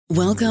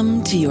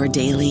Welcome to your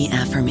daily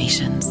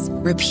affirmations.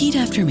 Repeat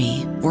after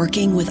me.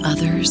 Working with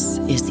others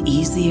is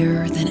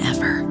easier than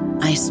ever.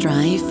 I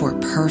strive for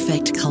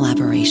perfect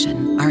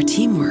collaboration. Our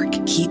teamwork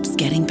keeps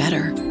getting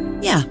better.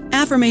 Yeah,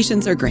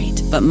 affirmations are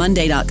great, but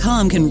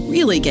Monday.com can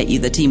really get you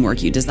the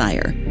teamwork you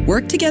desire.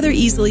 Work together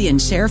easily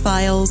and share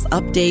files,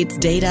 updates,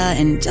 data,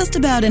 and just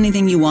about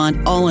anything you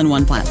want all in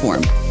one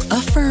platform.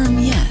 Affirm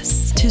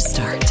yes to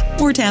start,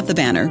 or tap the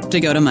banner to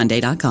go to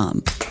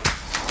Monday.com.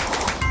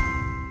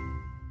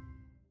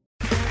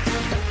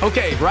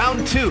 Okay,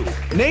 round two.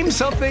 Name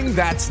something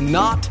that's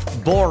not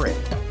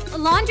boring. A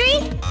laundry?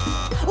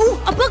 Ooh,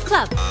 a book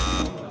club.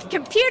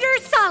 Computer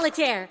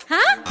solitaire,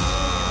 huh?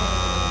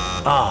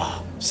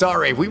 Ah,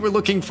 sorry, we were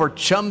looking for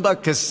Chumba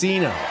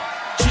Casino.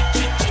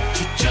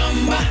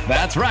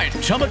 That's right,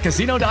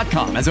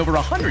 ChumbaCasino.com has over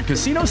 100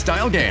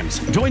 casino-style games.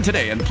 Join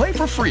today and play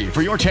for free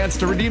for your chance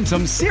to redeem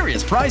some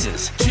serious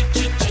prizes.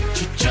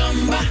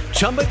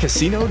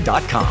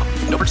 ChumbaCasino.com.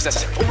 No purchase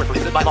necessary. Void where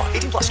prohibited by law.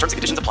 18+ terms and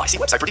conditions apply. See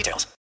website for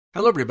details.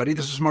 Hello, everybody.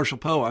 This is Marshall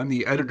Poe. I'm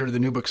the editor of the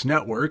New Books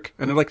Network,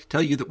 and I'd like to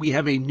tell you that we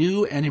have a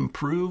new and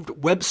improved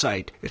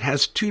website. It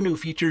has two new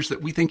features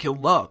that we think you'll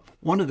love.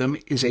 One of them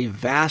is a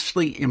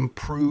vastly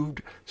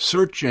improved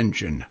search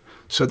engine,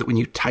 so that when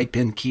you type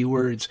in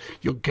keywords,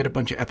 you'll get a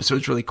bunch of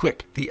episodes really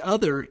quick. The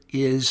other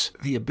is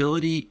the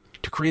ability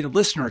to create a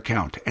listener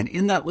account, and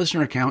in that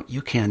listener account,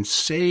 you can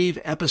save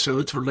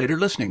episodes for later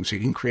listening, so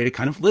you can create a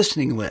kind of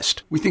listening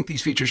list. We think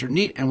these features are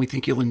neat, and we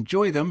think you'll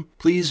enjoy them.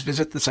 Please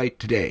visit the site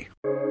today.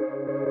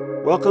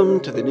 Welcome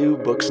to the New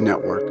Books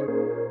Network.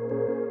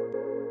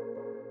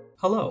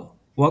 Hello,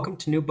 welcome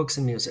to New Books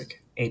and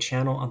Music, a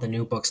channel on the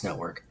New Books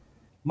Network.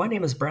 My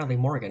name is Bradley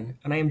Morgan,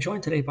 and I am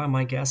joined today by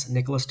my guest,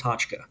 Nicholas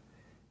Tochka.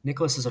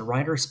 Nicholas is a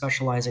writer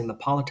specializing in the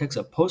politics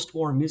of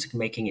post-war music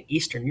making in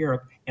Eastern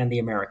Europe and the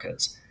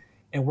Americas,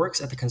 and works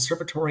at the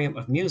Conservatorium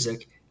of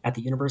Music at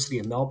the University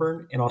of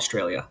Melbourne in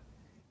Australia.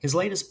 His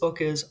latest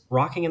book is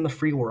Rocking in the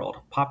Free World,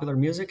 Popular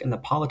Music and the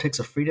Politics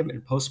of Freedom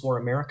in Post-War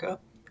America,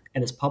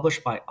 and is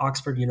published by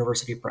Oxford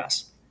University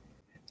Press.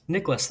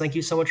 Nicholas, thank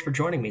you so much for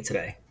joining me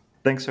today.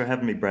 Thanks for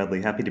having me,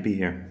 Bradley. Happy to be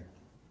here.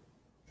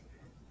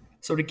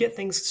 So to get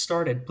things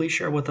started, please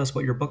share with us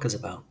what your book is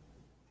about.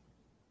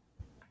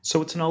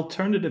 So it's an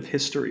alternative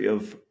history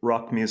of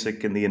rock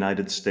music in the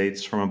United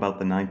States from about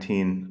the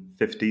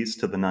 1950s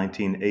to the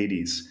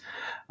 1980s.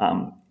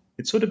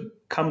 It sort of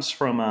comes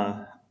from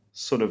a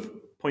sort of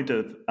point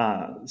of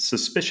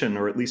suspicion,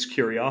 or at least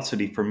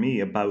curiosity for me,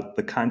 about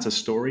the kinds of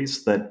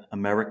stories that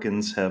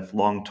Americans have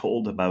long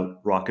told about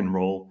rock and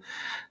roll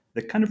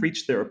that kind of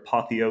reached their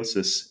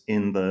apotheosis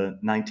in the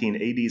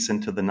 1980s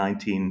into the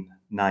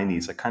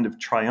 1990s, a kind of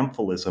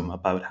triumphalism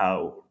about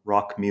how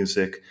rock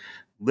music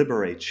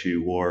liberates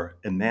you or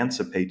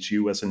emancipates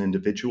you as an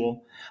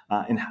individual,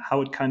 and how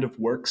it kind of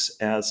works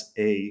as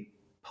a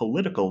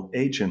political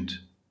agent,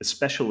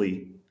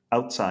 especially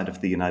outside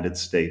of the United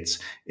States,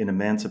 in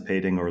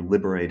emancipating or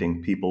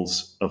liberating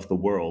peoples of the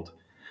world.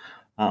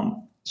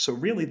 So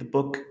really the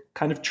book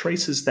kind of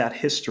traces that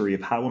history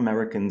of how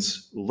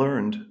Americans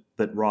learned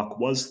that rock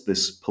was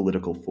this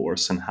political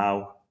force and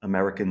how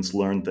Americans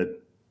learned that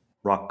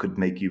rock could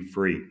make you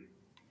free.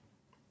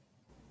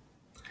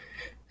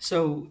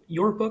 So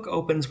your book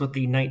opens with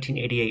the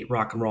 1988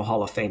 Rock and Roll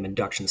Hall of Fame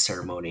induction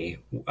ceremony,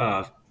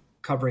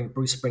 covering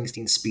Bruce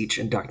Springsteen's speech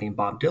inducting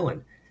Bob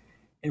Dylan.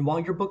 And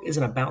while your book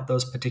isn't about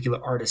those particular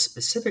artists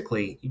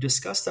specifically, you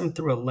discuss them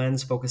through a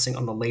lens focusing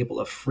on the label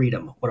of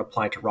freedom when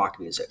applied to rock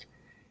music.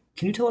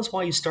 Can you tell us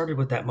why you started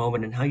with that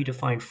moment and how you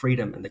define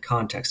freedom in the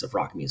context of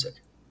rock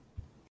music?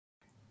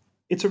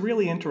 It's a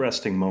really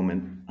interesting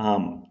moment.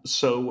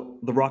 So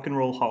the Rock and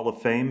Roll Hall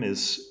of Fame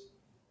is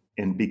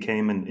and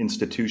became an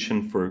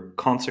institution for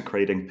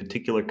consecrating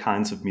particular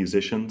kinds of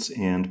musicians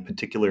and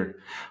particular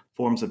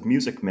forms of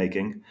music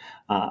making.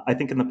 I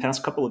think in the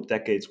past couple of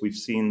decades, we've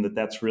seen that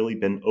that's really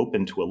been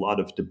open to a lot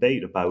of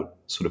debate about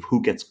sort of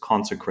who gets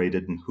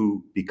consecrated and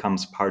who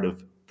becomes part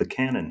of the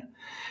canon.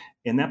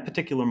 In that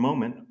particular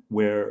moment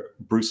where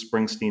Bruce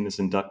Springsteen is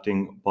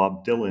inducting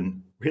Bob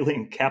Dylan really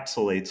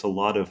encapsulates a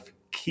lot of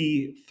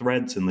key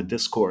threads in the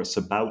discourse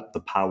about the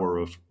power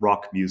of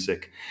rock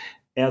music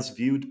as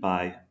viewed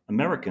by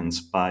Americans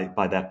by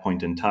that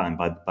point in time,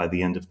 by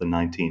the end of the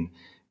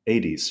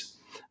 1980s.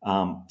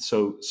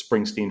 So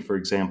Springsteen, for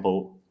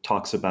example,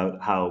 talks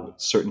about how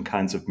certain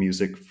kinds of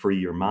music free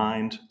your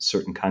mind,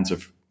 certain kinds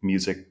of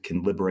music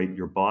can liberate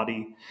your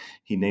body.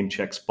 He name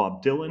checks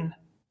Bob Dylan,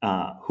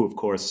 who, of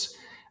course,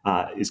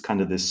 is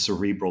kind of this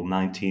cerebral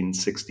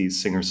 1960s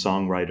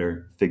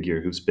singer-songwriter figure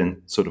who's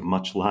been sort of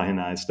much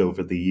lionized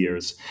over the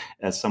years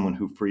as someone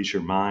who frees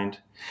your mind.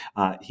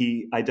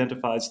 He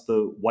identifies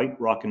the white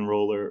rock and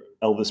roller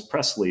Elvis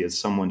Presley as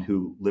someone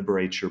who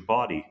liberates your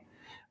body.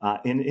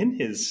 And in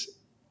his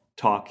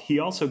talk, he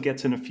also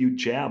gets in a few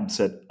jabs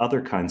at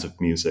other kinds of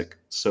music.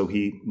 So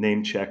he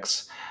name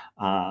checks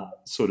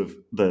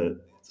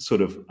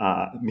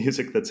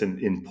music that's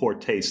in poor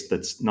taste,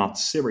 that's not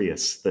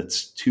serious,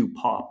 that's too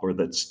pop or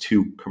that's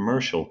too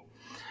commercial.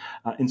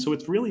 And so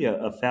it's really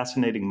a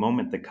fascinating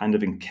moment that kind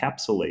of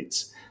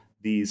encapsulates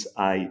these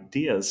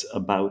ideas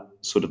about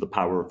sort of the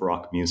power of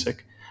rock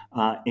music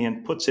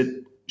and puts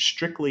it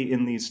strictly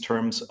in these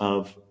terms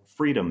of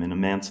freedom and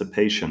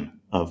emancipation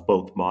of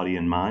both body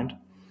and mind.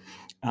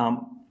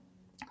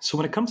 So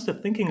when it comes to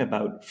thinking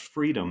about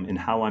freedom and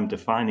how I'm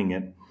defining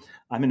it,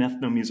 I'm an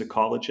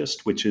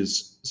ethnomusicologist, which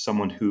is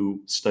someone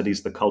who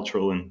studies the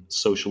cultural and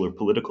social or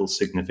political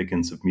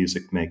significance of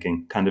music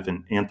making, kind of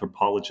an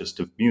anthropologist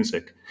of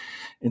music.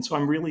 And so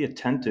I'm really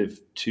attentive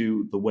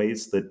to the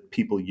ways that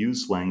people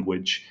use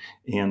language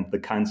and the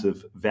kinds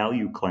of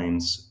value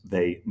claims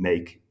they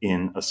make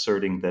in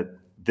asserting that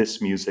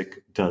this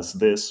music does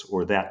this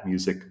or that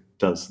music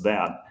does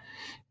that.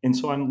 And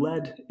so I'm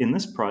led in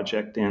this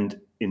project and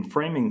in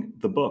framing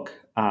the book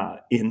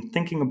in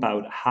thinking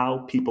about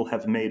how people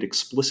have made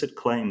explicit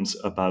claims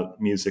about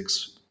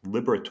music's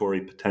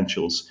liberatory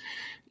potentials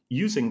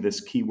using this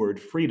keyword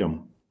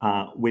freedom,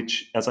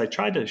 which, as I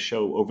tried to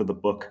show over the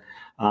book,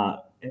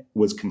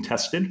 was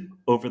contested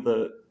over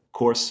the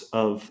course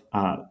of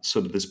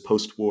sort of this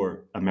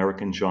post-war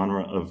American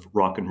genre of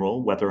rock and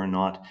roll, whether or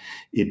not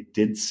it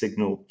did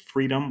signal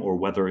freedom or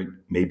whether it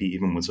maybe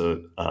even was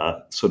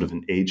a sort of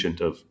an agent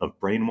of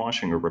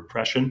brainwashing or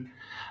repression.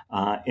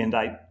 And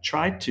I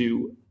tried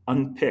to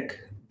unpick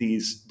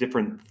these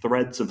different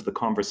threads of the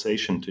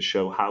conversation to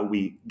show how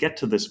we get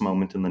to this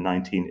moment in the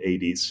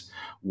 1980s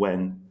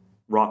when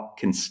rock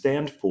can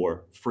stand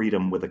for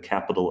freedom with a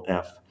capital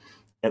F,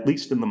 at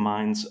least in the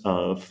minds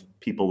of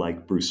people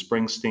like Bruce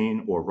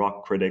Springsteen or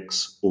rock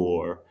critics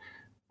or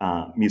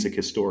music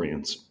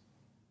historians.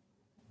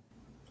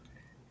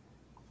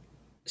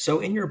 So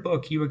in your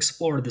book, you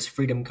explore this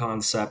freedom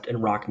concept in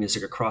rock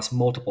music across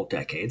multiple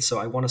decades. So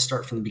I want to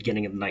start from the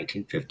beginning of the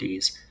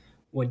 1950s,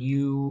 when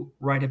you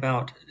write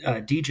about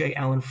DJ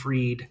Alan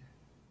Freed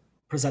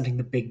presenting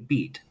the big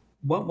beat.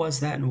 What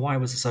was that, and why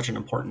was it such an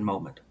important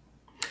moment?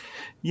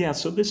 Yeah,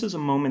 so this is a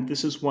moment,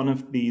 this is one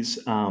of these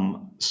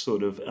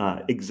sort of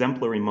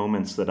exemplary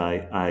moments that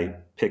I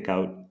pick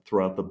out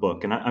throughout the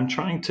book. And I'm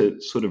trying to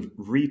sort of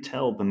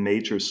retell the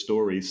major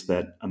stories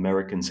that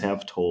Americans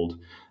have told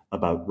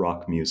about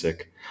rock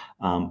music.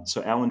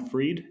 So Alan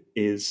Freed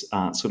is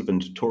sort of a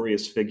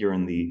notorious figure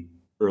in the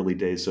early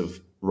days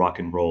of rock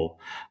and roll,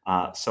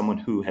 someone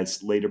who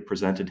has later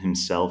presented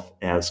himself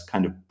as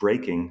kind of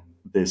breaking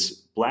this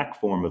black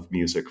form of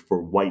music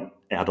for white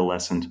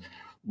adolescent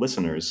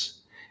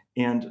listeners.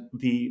 And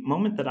the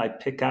moment that I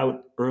pick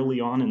out early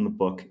on in the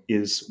book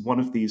is one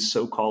of these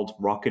so-called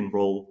rock and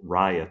roll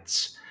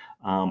riots.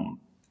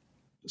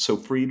 So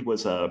Freed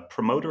was a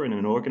promoter and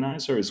an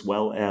organizer as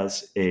well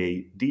as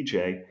a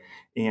DJ,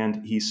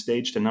 and he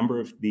staged a number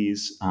of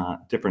these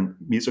different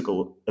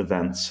musical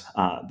events.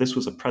 This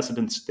was a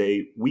President's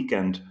Day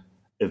weekend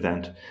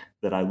event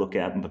that I look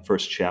at in the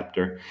first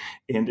chapter.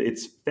 And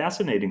it's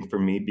fascinating for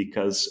me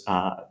because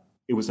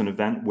it was an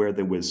event where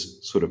there was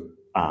sort of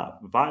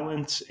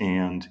violence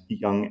and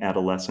young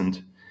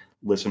adolescent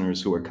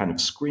listeners who are kind of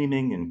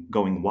screaming and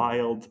going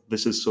wild.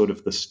 This is sort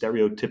of the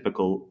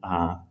stereotypical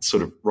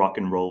sort of rock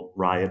and roll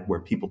riot where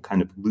people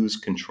kind of lose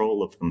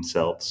control of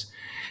themselves.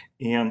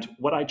 And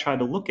what I try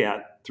to look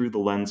at through the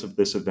lens of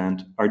this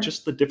event are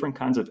just the different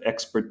kinds of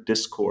expert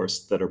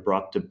discourse that are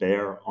brought to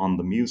bear on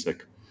the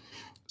music.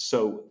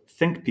 So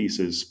think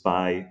pieces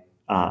by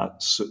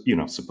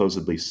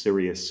supposedly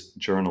serious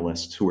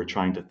journalists who are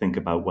trying to think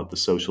about what the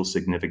social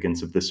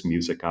significance of this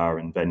music are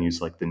in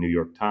venues like the New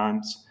York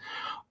Times.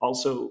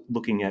 Also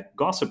looking at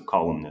gossip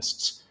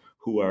columnists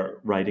who are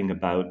writing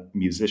about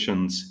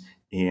musicians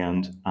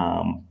and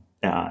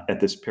at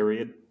this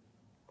period.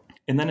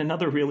 And then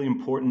another really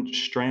important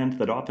strand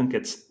that often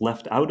gets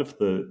left out of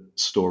the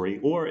story,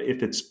 or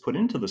if it's put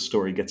into the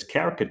story, gets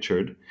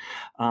caricatured,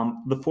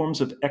 the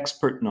forms of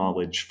expert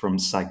knowledge from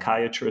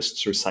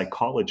psychiatrists or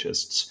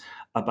psychologists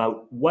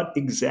about what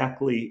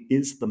exactly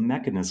is the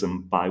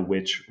mechanism by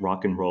which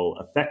rock and roll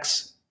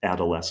affects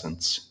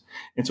adolescents.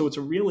 And so it's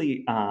a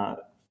really,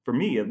 for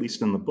me, at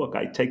least in the book,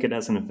 I take it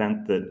as an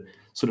event that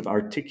sort of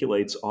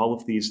articulates all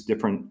of these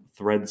different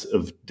threads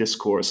of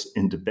discourse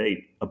and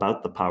debate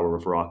about the power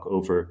of rock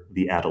over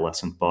the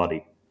adolescent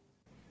body.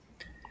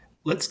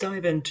 Let's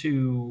dive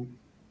into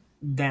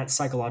that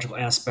psychological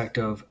aspect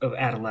of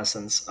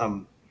adolescence.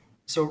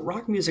 So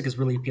rock music is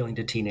really appealing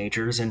to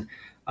teenagers, and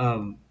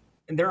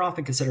they're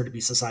often considered to be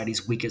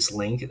society's weakest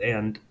link.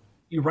 And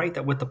you write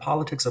that with the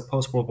politics of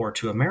post-World War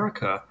II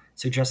America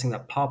suggesting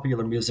that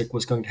popular music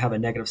was going to have a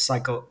negative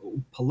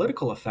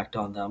psycho-political effect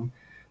on them,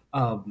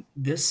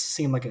 this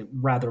seemed like a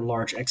rather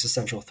large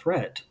existential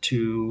threat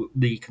to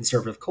the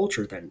conservative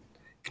culture then.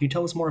 Can you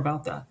tell us more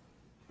about that?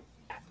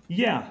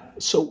 Yeah.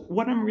 So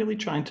what I'm really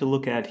trying to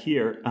look at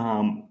here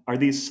are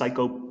these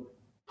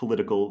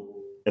psycho-political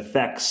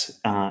effects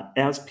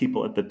as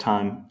people at the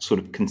time sort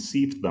of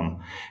conceived them.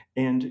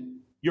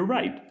 And you're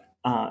right.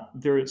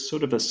 There is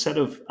sort of a set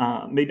of,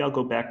 maybe I'll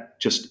go back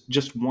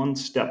just one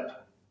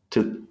step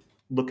to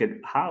look at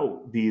how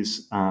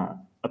these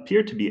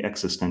appear to be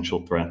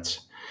existential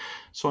threats.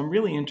 So I'm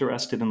really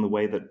interested in the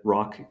way that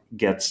rock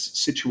gets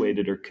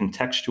situated or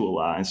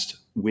contextualized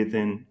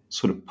within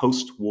sort of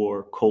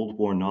post-war, Cold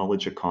War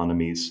knowledge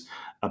economies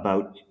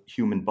about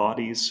human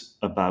bodies,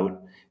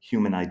 about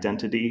human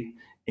identity,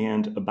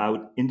 and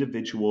about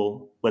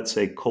individual, let's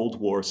say, Cold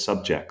War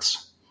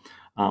subjects.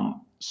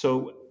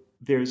 So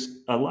there's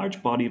a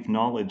large body of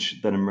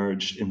knowledge that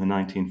emerged in the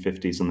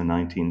 1950s and the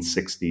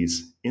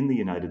 1960s in the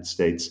United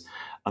States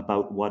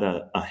about what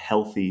a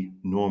healthy,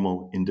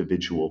 normal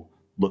individual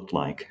looked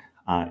like.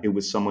 It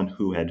was someone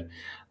who had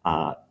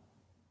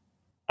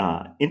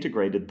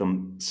integrated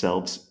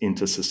themselves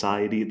into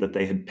society, that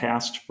they had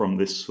passed from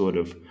this sort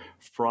of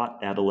fraught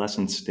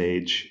adolescent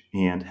stage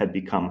and had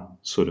become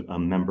sort of a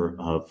member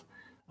of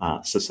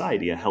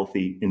society, a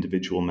healthy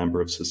individual member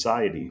of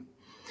society.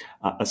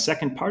 A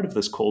second part of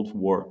this Cold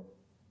War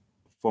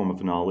form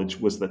of knowledge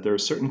was that there are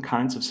certain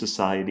kinds of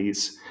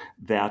societies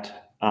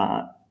that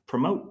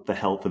promote the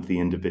health of the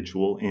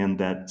individual and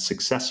that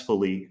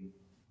successfully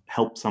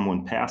help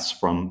someone pass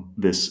from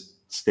this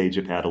stage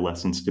of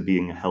adolescence to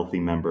being a healthy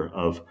member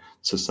of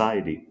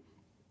society.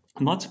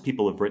 And lots of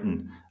people have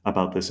written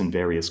about this in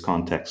various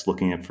contexts,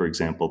 looking at, for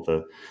example,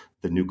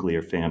 the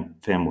nuclear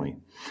family.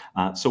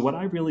 So what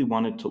I really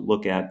wanted to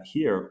look at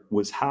here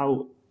was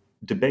how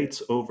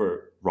debates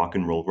over rock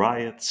and roll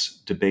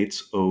riots,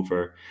 debates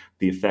over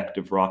the effect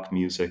of rock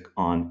music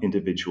on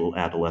individual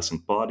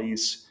adolescent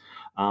bodies,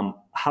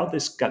 how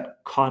this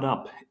got caught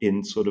up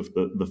in sort of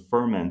the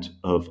ferment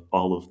of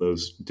all of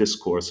those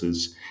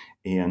discourses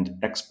and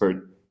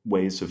expert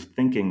ways of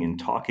thinking and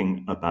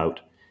talking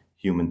about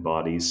human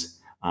bodies,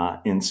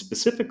 and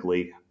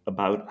specifically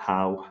about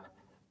how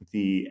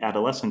the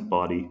adolescent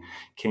body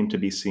came to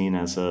be seen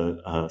as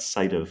a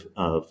site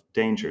of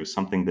danger,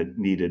 something that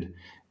needed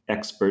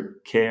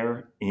expert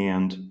care,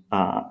 and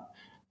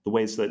the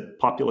ways that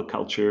popular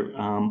culture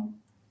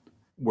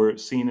were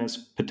seen as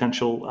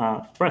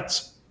potential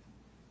threats.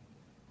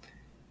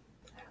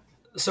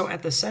 So,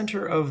 at the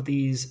center of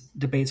these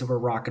debates over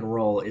rock and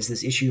roll is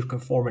this issue of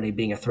conformity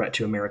being a threat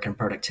to American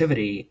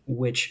productivity,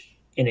 which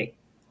in it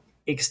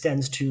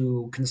extends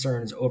to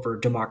concerns over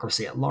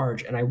democracy at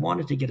large. And I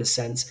wanted to get a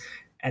sense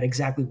at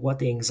exactly what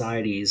the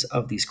anxieties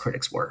of these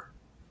critics were.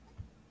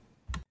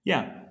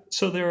 Yeah,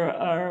 so there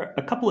are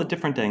a couple of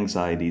different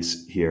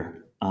anxieties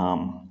here.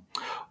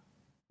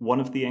 One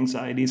of the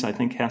anxieties, I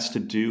think, has to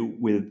do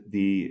with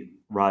the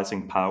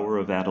rising power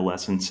of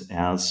adolescents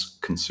as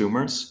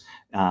consumers,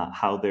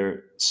 how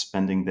they're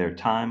spending their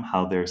time,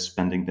 how they're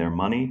spending their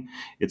money.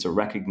 It's a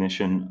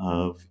recognition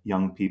of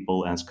young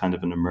people as kind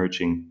of an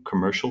emerging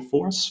commercial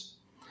force.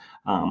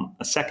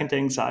 A second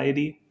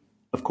anxiety,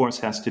 of course,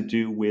 has to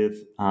do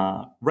with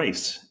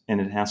race,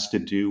 and it has to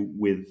do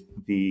with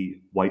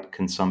the white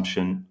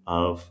consumption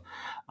of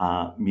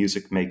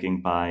music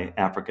making by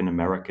African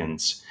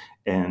Americans,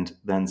 and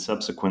then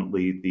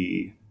subsequently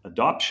the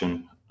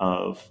adoption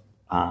of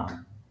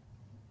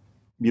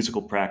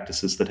musical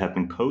practices that have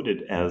been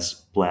coded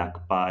as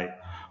Black by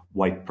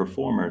white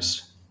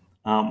performers.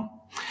 And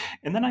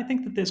then I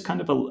think that there's kind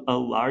of a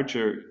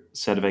larger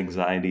set of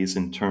anxieties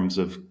in terms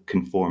of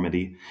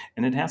conformity,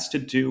 and it has to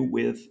do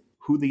with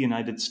who the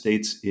United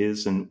States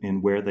is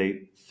and where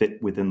they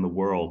fit within the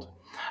world.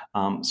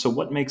 So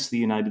what makes the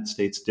United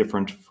States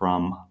different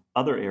from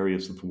other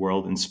areas of the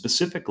world, and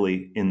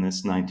specifically in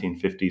this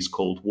 1950s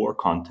Cold War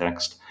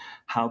context,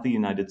 how the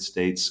United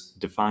States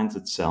defines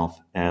itself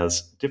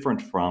as different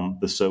from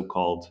the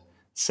so-called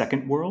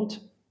Second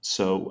World,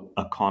 so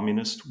a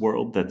communist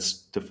world that's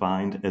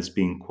defined as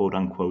being quote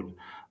unquote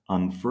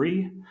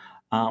unfree,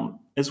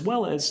 as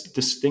well as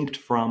distinct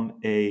from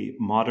a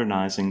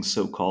modernizing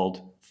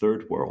so-called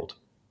Third World.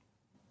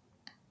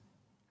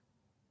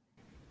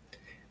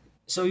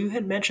 So you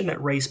had mentioned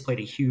that race played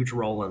a huge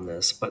role in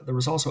this, but there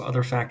was also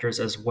other factors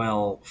as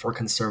well for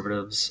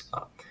conservatives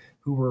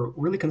who were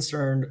really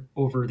concerned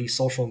over the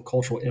social and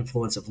cultural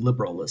influence of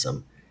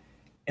liberalism.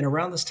 And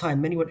around this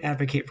time, many would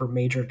advocate for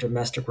major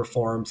domestic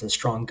reforms and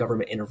strong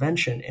government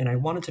intervention. And I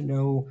wanted to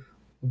know,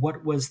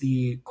 what was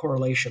the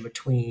correlation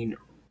between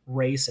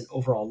race and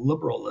overall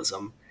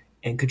liberalism?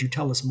 And could you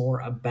tell us more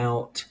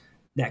about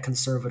that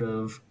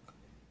conservative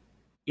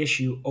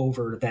issue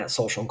over that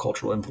social and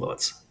cultural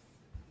influence?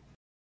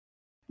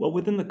 Well,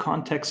 within the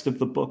context of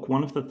the book,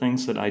 one of the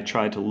things that I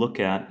try to look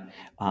at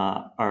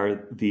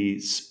are the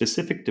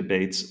specific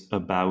debates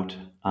about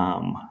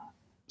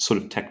sort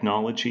of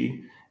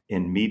technology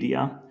and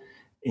media,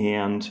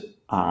 and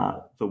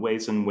the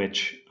ways in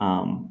which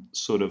on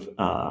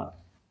the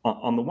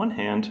one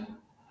hand,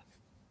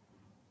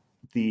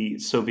 the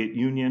Soviet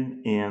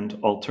Union and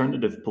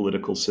alternative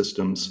political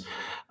systems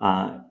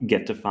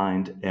get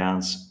defined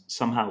as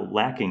somehow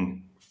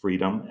lacking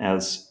freedom,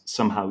 as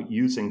somehow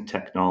using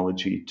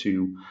technology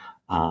to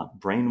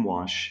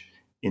brainwash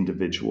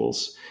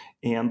individuals,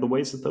 and the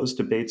ways that those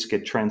debates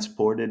get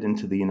transported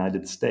into the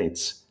United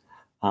States.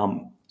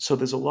 So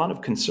there's a lot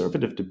of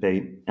conservative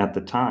debate at the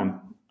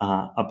time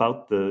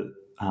about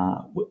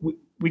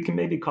we can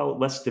maybe call it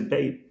less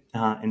debate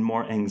and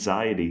more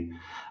anxiety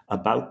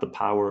about the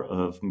power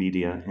of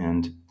media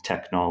and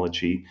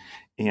technology,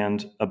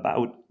 and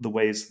about the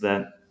ways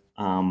that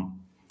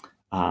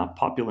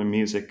popular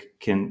music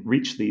can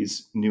reach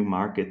these new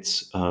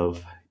markets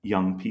of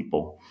young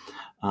people.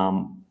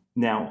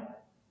 Now,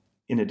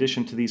 in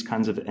addition to these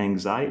kinds of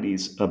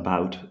anxieties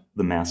about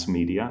the mass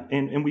media,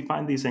 and we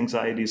find these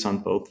anxieties on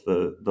both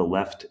the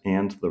left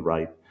and the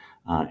right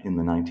in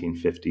the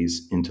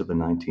 1950s into the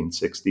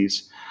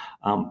 1960s,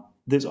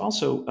 there's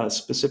also a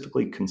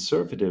specifically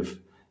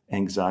conservative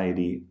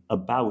anxiety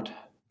about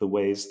the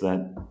ways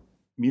that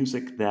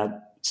music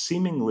that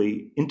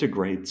seemingly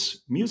integrates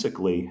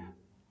musically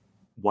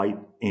white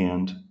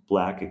and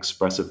black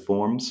expressive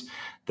forms,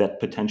 that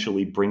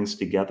potentially brings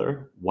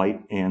together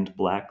white and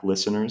black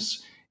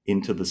listeners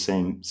into the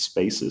same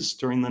spaces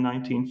during the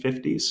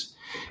 1950s,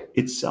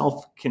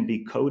 itself can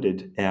be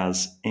coded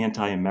as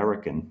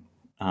anti-American.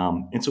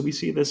 And so we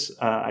see this,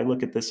 I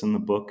look at this in the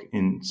book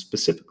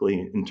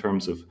specifically in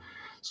terms of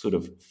sort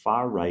of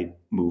far-right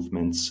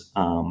movements,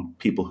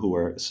 people who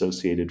are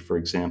associated, for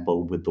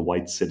example, with the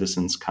White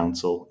Citizens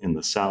Council in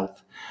the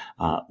South,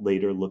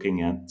 later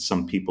looking at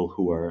some people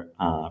who are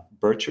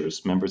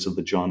Birchers, members of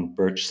the John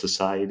Birch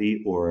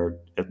Society, or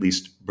at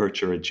least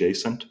Bircher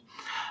adjacent.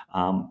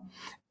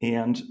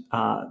 And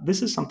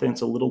this is something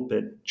that's a little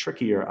bit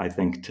trickier, I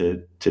think,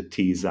 to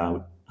tease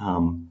out.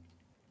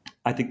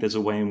 I think there's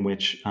a way in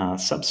which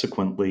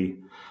subsequently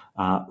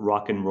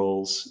rock and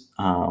roll's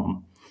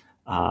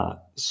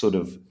sort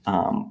of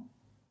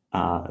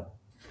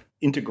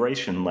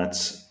integration,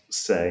 let's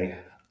say,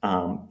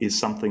 is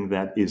something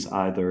that is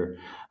either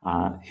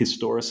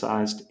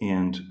historicized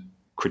and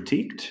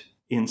critiqued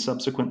in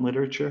subsequent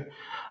literature,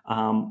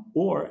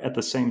 or at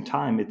the same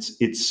time,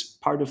 it's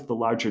part of the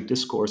larger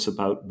discourse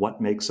about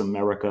what makes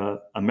America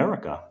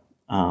America.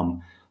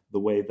 The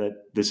way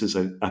that this is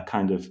a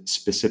kind of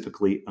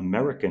specifically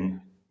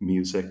American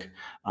music,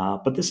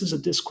 but this is a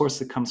discourse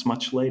that comes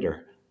much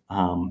later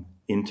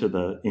into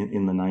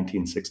in the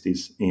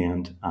 1960s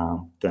and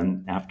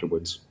then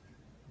afterwards.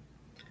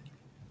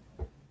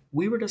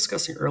 We were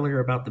discussing earlier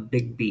about the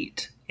big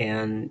beat,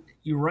 and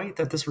you write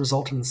that this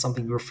resulted in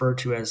something you refer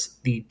to as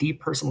the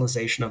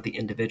depersonalization of the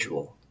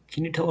individual.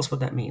 Can you tell us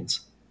what that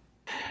means?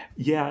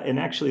 Yeah, and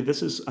actually,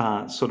 this is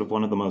sort of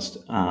one of the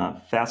most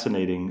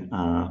fascinating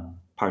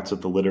parts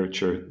of the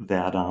literature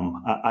that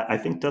I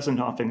think doesn't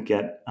often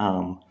get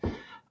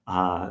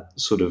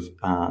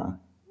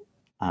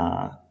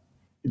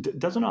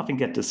doesn't often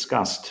get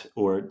discussed,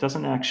 or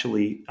doesn't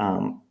actually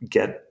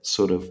get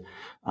sort of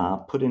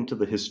put into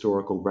the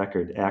historical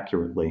record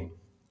accurately.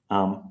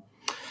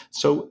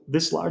 So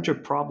this larger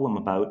problem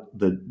about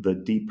the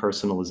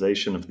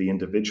depersonalization of the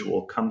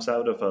individual comes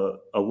out of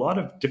a lot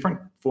of different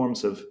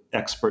forms of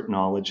expert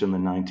knowledge in the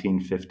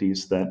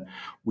 1950s that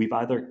we've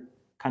either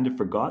kind of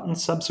forgotten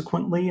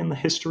subsequently in the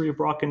history of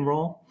rock and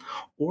roll,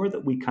 or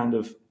that we kind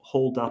of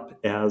hold up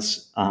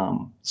as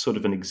sort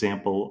of an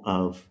example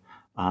of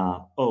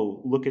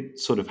look at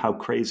sort of how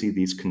crazy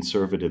these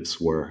conservatives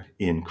were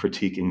in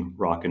critiquing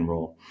rock and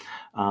roll.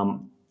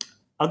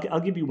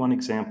 I'll give you one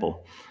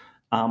example.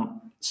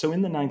 So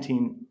in the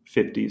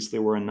 1950s,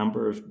 there were a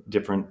number of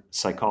different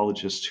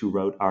psychologists who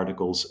wrote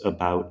articles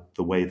about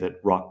the way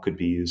that rock could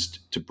be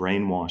used to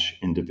brainwash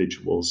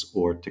individuals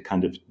or to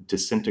kind of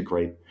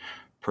disintegrate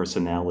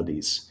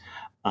personalities.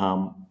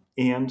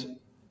 And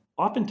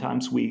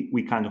oftentimes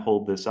we kind of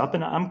hold this up,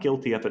 and I'm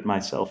guilty of it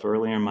myself.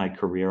 Earlier in my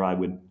career, I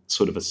would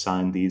sort of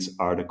assign these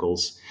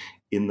articles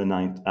from the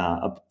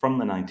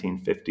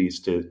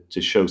 1950s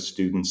to show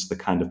students the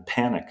kind of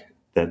panic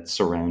that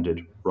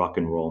surrounded rock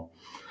and roll.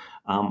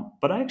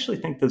 But I actually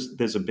think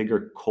there's a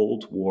bigger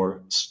Cold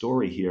War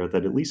story here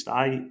that at least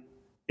I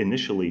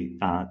initially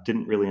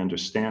didn't really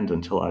understand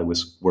until I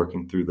was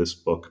working through this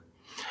book.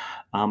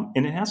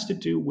 And it has to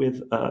do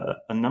with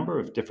a number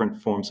of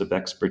different forms of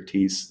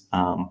expertise.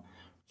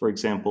 For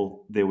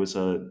example, there was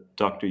a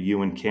Dr.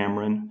 Ewan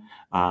Cameron,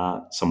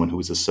 someone who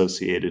was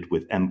associated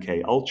with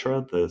MK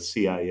Ultra, the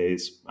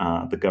CIA's,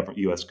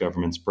 U.S.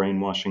 government's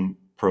brainwashing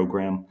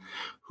program,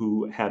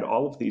 who had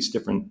all of these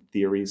different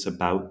theories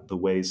about the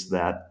ways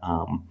that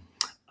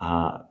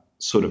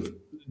sort of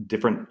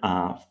different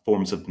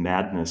forms of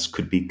madness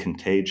could be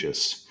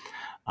contagious.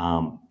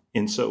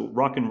 And so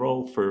rock and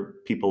roll, for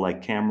people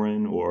like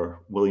Cameron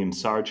or William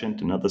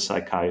Sargent, another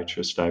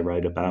psychiatrist I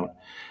write about,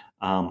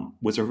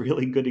 was a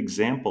really good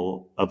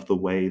example of the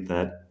way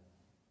that,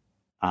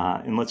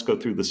 and let's go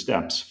through the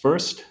steps.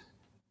 First,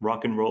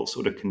 rock and roll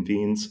sort of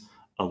convenes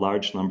a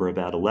large number of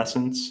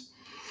adolescents.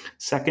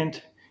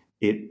 Second,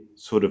 it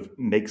sort of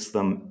makes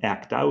them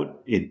act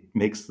out. It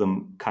makes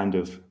them kind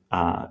of,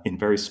 in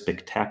very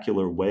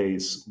spectacular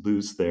ways,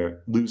 lose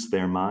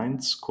their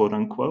minds, quote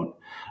unquote.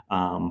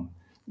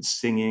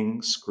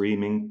 Singing,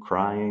 screaming,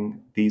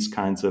 crying, these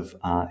kinds of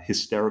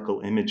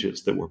hysterical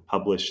images that were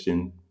published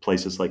in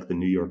places like the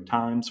New York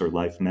Times or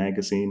Life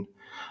magazine.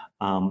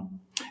 And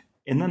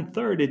then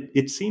third,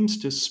 it seems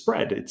to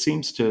spread. It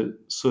seems to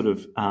sort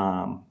of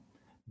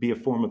be a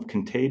form of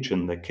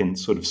contagion that can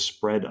sort of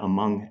spread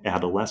among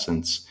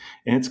adolescents.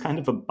 And it's kind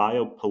of a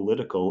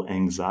biopolitical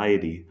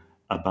anxiety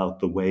about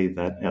the way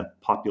that a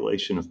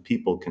population of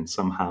people can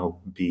somehow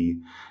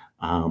be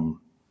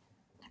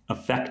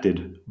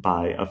affected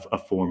by a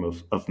form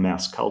of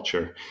mass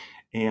culture.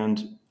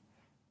 And,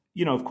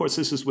 of course,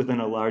 this is within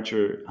a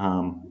larger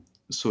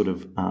sort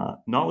of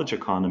knowledge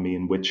economy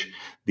in which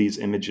these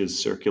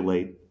images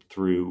circulate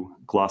through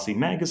glossy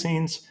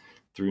magazines,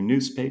 through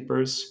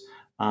newspapers.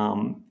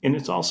 And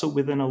it's also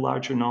within a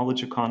larger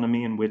knowledge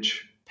economy in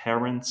which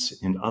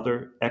parents and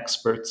other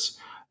experts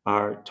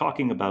are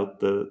talking about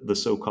the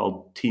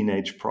so-called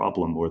teenage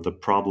problem, or the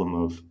problem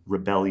of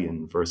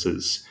rebellion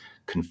versus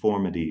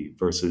conformity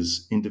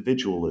versus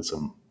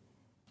individualism.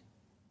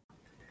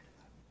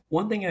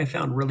 One thing I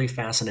found really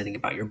fascinating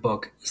about your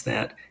book is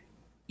that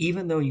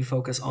even though you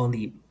focus on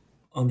the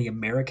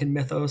American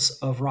mythos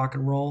of rock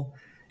and roll,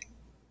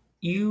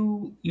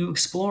 you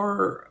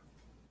explore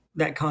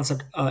that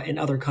concept in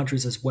other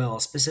countries as well,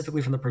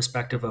 specifically from the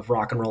perspective of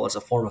rock and roll as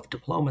a form of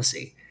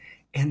diplomacy.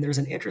 And there's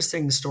an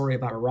interesting story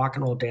about a rock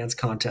and roll dance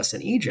contest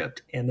in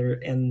Egypt.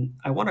 And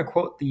I want to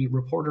quote the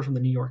reporter from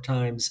the New York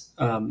Times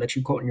that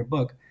you quote in your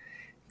book,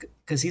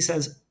 because he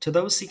says, "To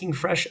those seeking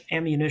fresh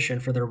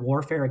ammunition for their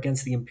warfare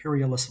against the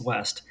imperialist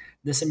West,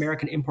 this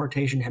American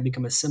importation had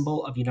become a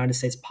symbol of United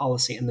States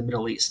policy in the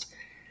Middle East."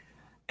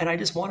 And I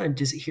just wanted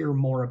to hear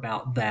more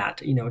about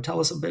that.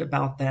 Tell us a bit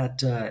about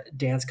that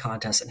dance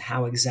contest and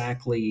how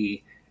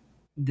exactly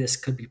this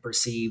could be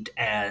perceived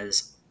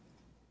as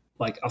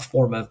like a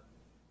form of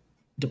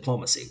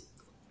diplomacy.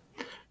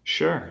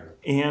 Sure.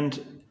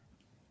 And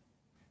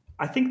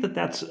I think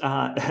that's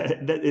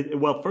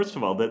well, first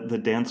of all, the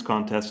dance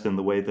contest and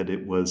the way that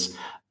it was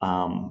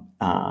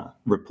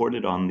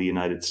reported on the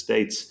United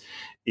States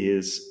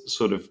is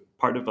sort of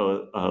part of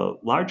a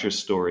larger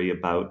story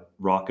about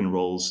rock and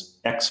roll's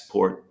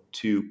export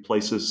to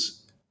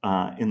places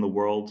in the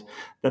world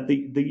that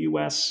the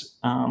U.S.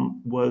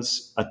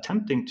 Was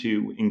attempting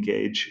to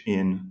engage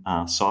in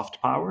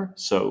soft power,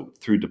 so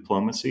through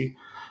diplomacy,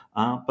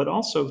 but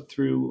also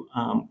through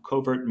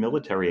covert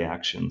military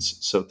actions.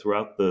 So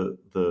throughout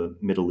the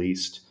Middle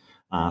East,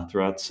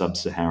 throughout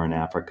sub-Saharan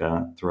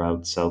Africa,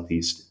 throughout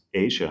Southeast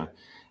Asia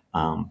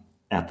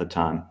at the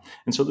time.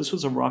 And so this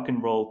was a rock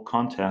and roll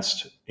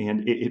contest,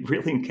 and it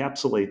really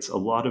encapsulates a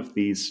lot of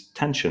these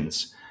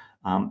tensions.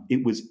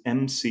 It was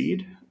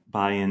emceed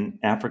by an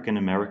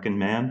African-American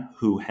man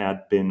who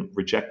had been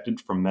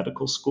rejected from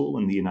medical school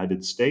in the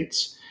United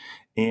States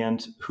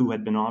and who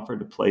had been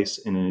offered a place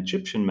in an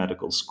Egyptian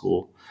medical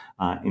school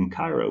in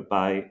Cairo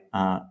by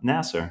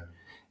Nasser.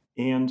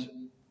 And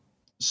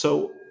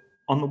so,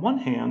 on the one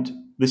hand,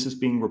 this is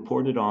being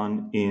reported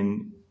on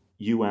in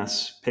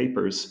U.S.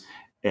 papers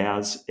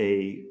as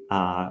a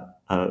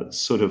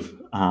sort of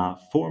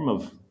form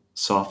of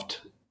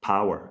soft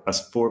power, a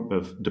form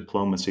of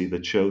diplomacy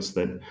that shows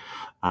that,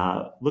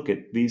 look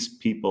at these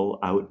people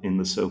out in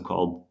the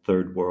so-called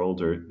third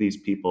world, or these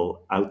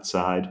people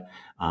outside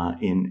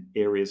in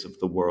areas of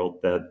the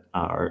world that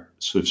are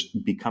sort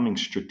of becoming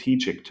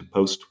strategic to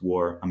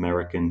post-war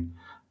American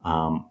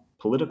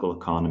political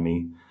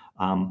economy.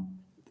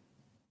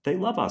 They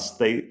love us.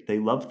 They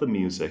love the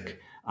music.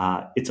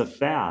 It's a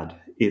fad.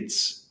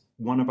 It's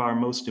one of our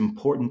most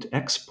important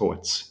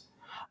exports.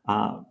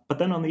 But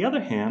then on the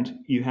other hand,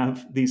 you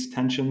have these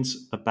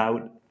tensions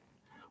about,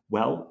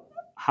 well,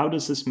 how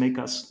does this make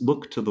us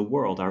look to the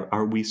world?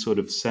 Are we sort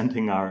of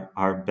sending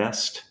our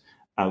best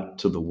out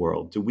to the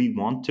world? Do we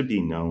want to be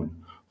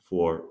known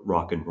for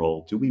rock and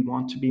roll? Do we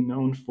want to be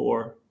known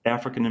for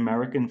African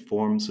American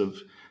forms of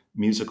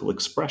musical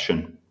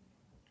expression?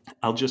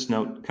 I'll just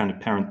note kind of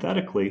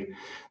parenthetically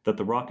that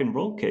the rock and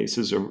roll case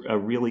is a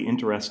really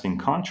interesting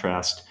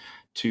contrast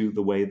to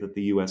the way that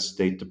the U.S.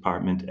 State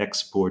Department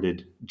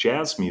exported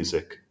jazz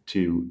music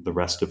to the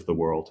rest of the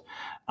world,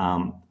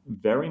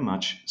 very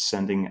much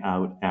sending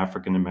out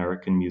African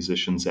American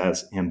musicians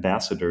as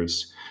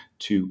ambassadors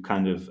to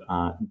kind of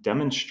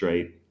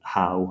demonstrate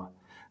how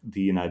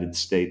the United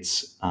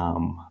States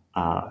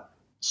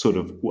sort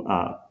of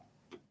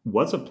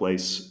was a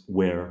place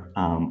where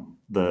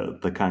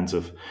the kinds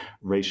of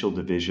racial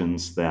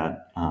divisions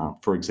that,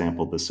 for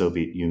example, the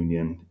Soviet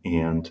Union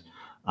and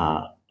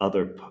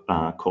other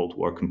Cold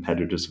War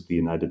competitors of the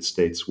United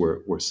States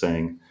were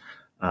saying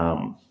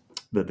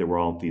that there were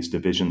all these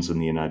divisions in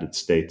the United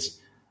States.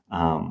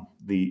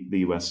 The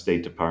U.S.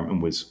 State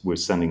Department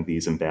was sending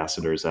these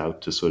ambassadors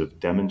out to sort of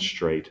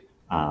demonstrate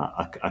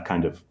a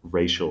kind of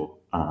racial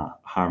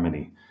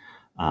harmony.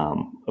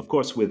 Of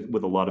course,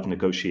 with a lot of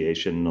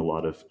negotiation and a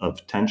lot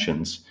of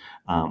tensions.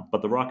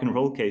 But the rock and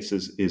roll case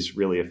is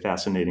really a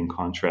fascinating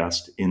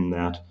contrast in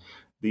that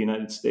the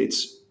United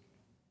States,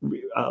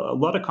 a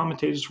lot of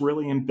commentators were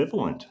really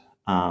ambivalent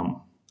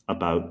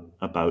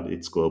about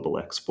its global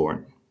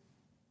export.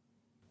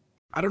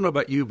 I don't know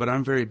about you, but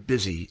I'm very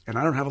busy and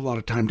I don't have a lot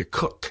of time to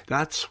cook.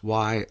 That's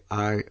why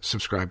I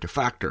subscribe to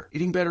Factor.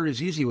 Eating better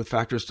is easy with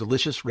Factor's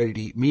delicious,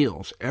 ready-to-eat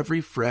meals. Every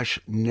fresh,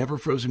 never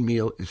frozen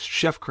meal is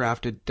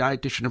chef-crafted,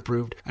 dietitian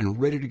approved, and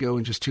ready to go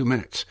in just 2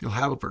 minutes. You'll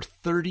have over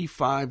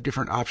 35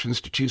 different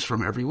options to choose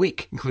from every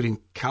week,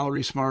 including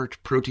Calorie Smart,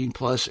 Protein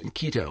Plus, and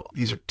Keto.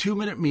 These are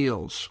 2-minute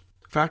meals.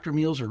 Factor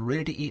meals are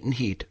ready to eat and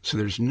heat, so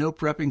there's no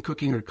prepping,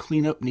 cooking, or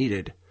cleanup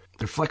needed.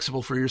 They're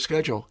flexible for your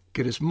schedule.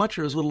 Get as much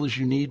or as little as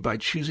you need by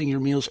choosing your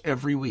meals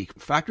every week.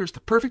 Factor is the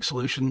perfect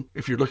solution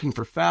if you're looking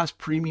for fast,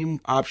 premium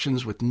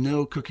options with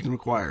no cooking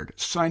required.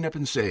 Sign up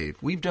and save.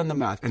 We've done the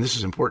math, and this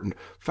is important.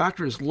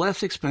 Factor is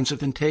less expensive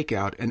than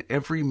takeout, and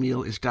every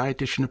meal is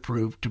dietitian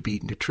approved to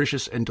be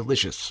nutritious and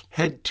delicious.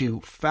 Head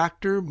to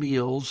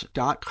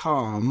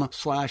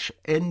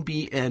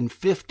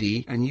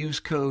factormeals.com/NBN50 and use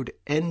code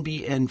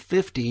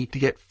NBN50 to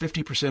get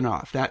 50%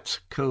 off. That's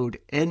code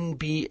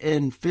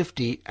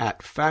NBN50 at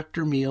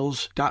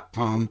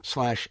factormeals.com/NBN50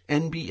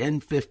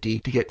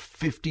 to get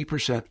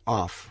 50%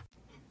 off.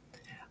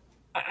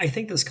 I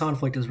think this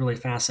conflict is really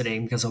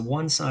fascinating because on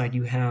one side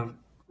you have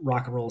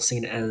rock and roll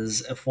seen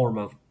as a form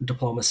of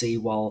diplomacy,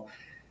 while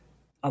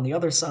on the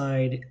other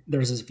side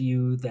there's this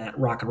view that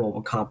rock and roll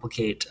will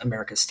complicate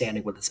America's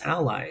standing with its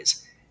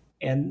allies.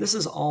 And this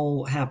is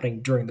all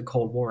happening during the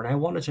Cold War. And I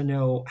wanted to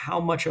know how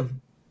much of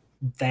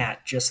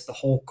that, just the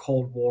whole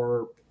Cold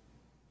War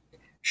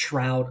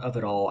shroud of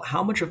it all,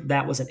 how much of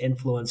that was an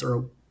influence,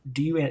 or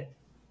do you, I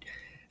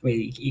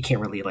mean, you can't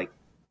really like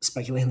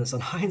speculate on this on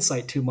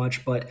hindsight too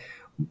much, but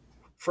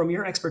from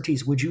your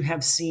expertise, would you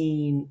have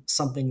seen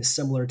something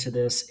similar to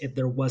this if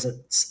there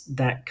wasn't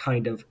that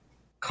kind of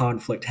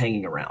conflict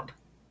hanging around?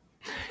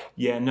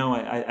 Yeah, no,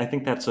 I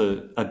think that's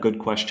a good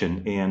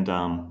question. And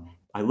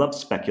I love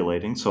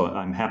speculating, so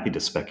I'm happy to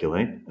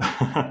speculate.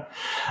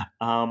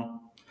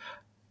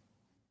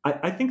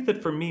 I think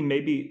that for me,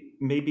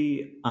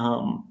 maybe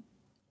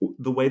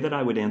the way that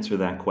I would answer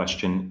that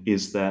question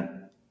is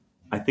that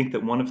I think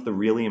that one of the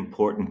really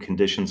important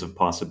conditions of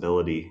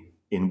possibility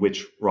in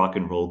which rock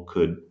and roll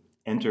could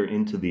enter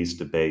into these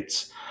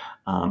debates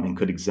and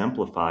could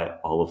exemplify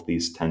all of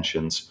these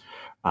tensions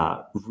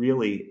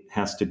really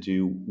has to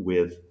do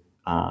with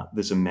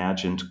this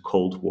imagined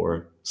Cold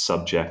War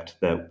subject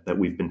that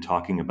we've been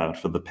talking about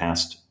for the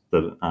past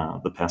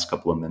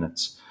couple of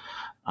minutes.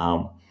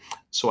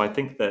 So I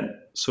think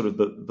that sort of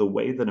the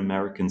way that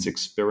Americans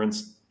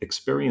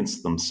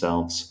experience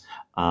themselves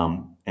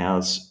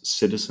as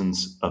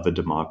citizens of a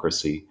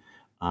democracy,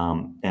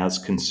 as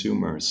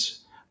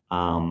consumers,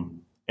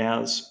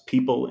 as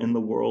people in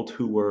the world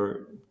who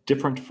were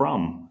different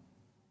from,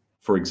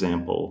 for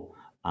example,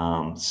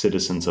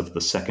 citizens of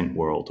the Second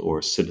World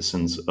or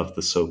citizens of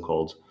the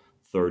so-called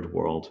Third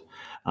World.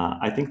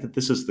 I think that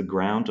this is the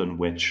ground on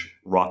which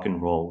rock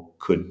and roll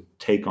could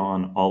take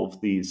on all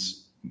of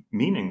these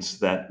meanings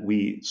that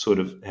we sort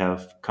of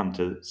have come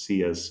to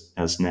see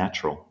as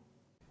natural.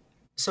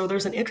 So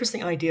there's an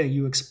interesting idea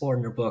you explore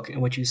in your book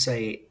in which you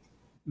say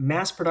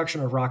mass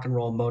production of rock and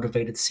roll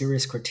motivated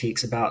serious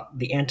critiques about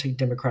the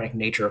anti-democratic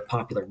nature of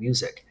popular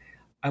music.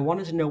 I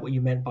wanted to know what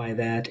you meant by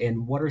that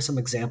and what are some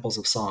examples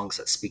of songs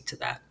that speak to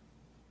that?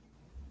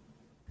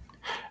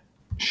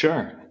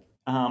 Sure.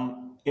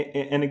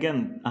 And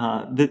again,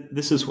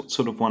 this is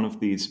sort of one of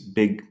these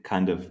big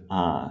kind of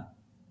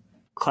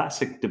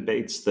classic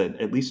debates that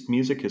at least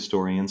music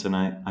historians, and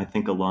I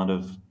think a lot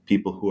of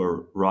people who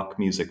are rock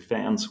music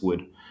fans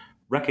would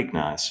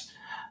recognize.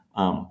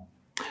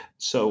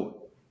 So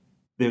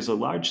there's a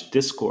large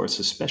discourse,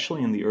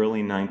 especially in the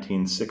early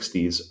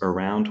 1960s,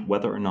 around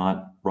whether or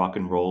not rock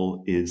and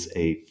roll is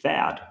a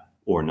fad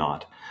or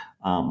not.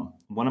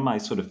 One of my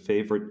sort of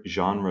favorite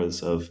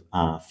genres of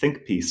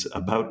think piece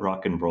about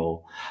rock and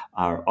roll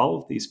are all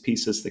of these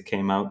pieces that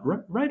came out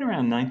right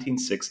around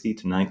 1960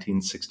 to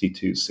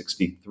 1962,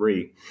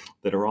 63,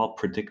 that are all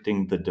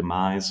predicting the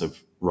demise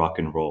of rock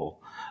and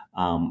roll.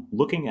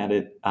 Looking at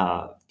it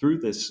through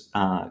this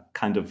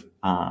kind of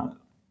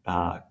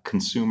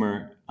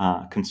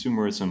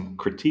consumerism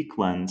critique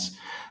lens,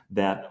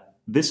 that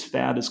this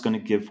fad is going to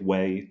give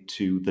way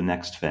to the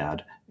next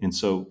fad. And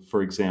so,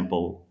 for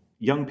example,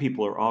 young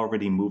people are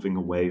already moving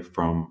away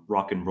from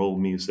rock and roll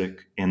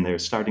music and they're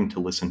starting to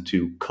listen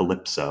to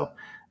calypso.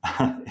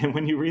 And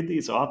when you read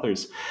these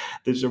authors,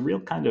 there's a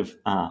real kind of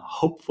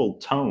hopeful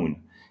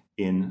tone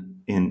in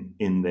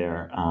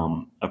their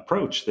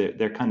approach.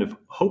 They're kind of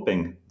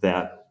hoping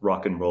that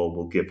rock and roll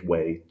will give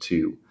way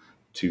to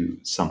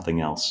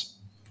something else.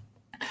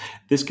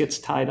 This gets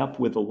tied up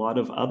with a lot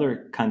of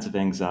other kinds of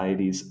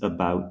anxieties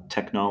about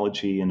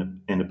technology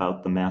and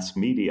about the mass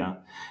media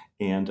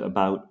and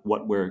about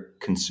what we're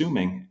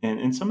consuming.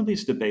 And some of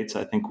these debates,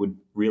 I think, would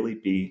really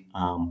be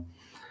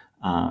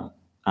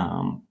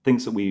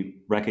things that we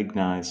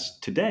recognize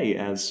today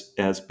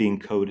as being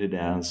coded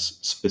as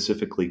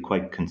specifically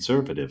quite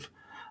conservative.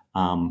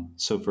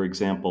 So, for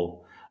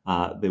example,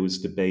 there was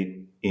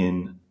debate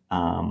in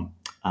the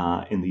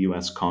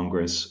U.S.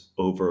 Congress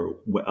over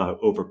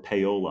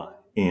payola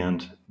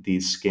and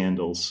these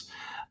scandals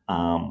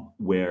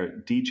where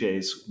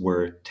DJs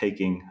were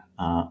taking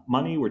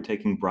money, were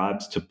taking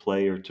bribes to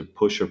play or to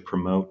push or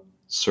promote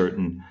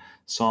certain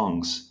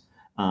songs.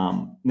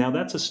 Now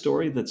that's a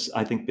story that's,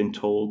 I think, been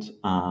told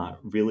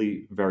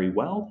really very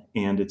well,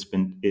 and it's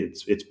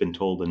been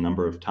told a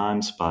number of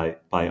times by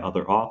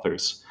other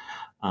authors.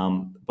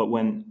 But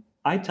when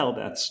I tell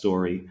that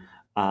story,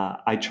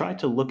 I try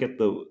to look at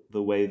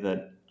the way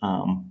that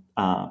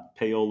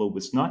payola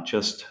was not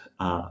just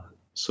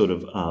sort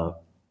of a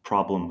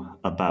problem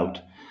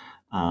about.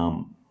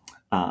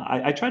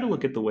 I try to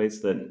look at the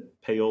ways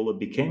that payola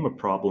became a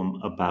problem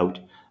about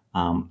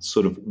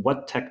sort of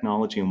what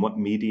technology and what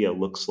media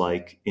looks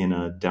like in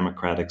a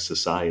democratic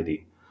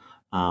society.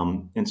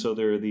 And so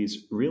there are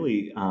these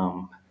really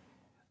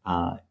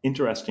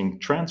interesting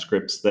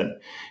transcripts that,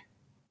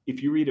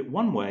 if you read it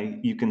one way,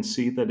 you can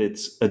see that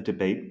it's a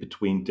debate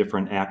between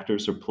different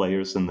actors or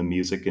players in the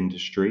music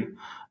industry,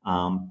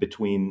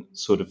 between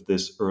sort of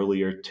this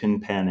earlier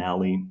Tin Pan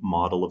Alley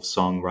model of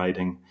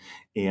songwriting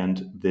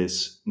and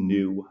this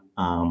new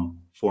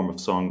form of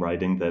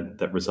songwriting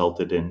that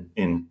resulted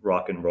in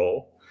rock and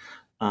roll.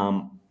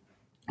 And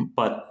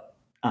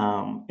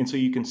so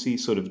you can see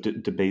sort of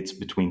debates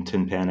between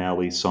Tin Pan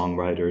Alley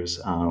songwriters.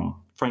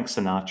 Frank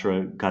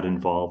Sinatra got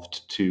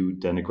involved too,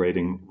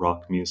 denigrating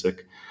rock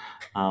music.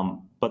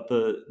 But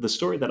the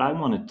story that I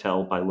want to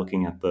tell by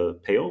looking at the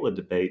payola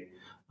debate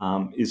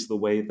is the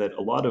way that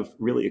a lot of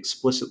really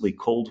explicitly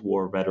Cold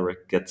War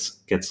rhetoric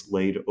gets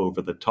laid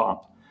over the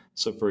top.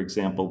 So, for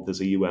example,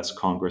 there's a U.S.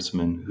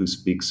 congressman who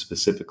speaks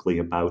specifically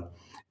about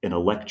an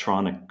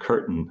electronic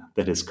curtain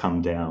that has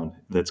come down.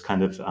 That's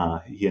kind of,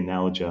 he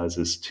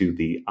analogizes to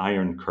the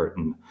Iron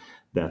Curtain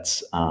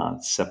that's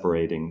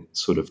separating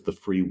sort of the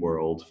free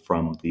world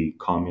from the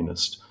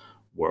communist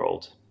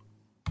world.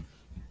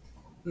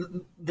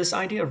 This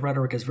idea of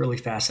rhetoric is really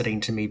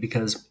fascinating to me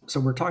because, so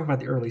we're talking about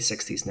the early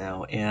 60s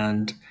now,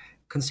 and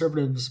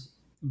conservatives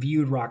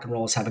viewed rock and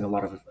roll as having a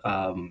lot of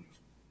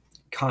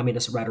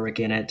communist rhetoric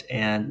in it,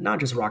 and not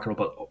just rock and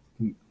roll,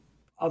 but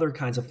other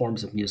kinds of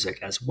forms of music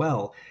as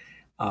well.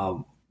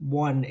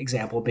 One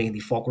example being the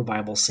folk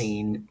revival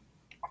scene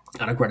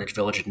out of Greenwich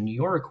Village in New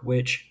York,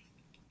 which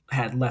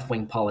had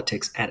left-wing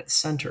politics at its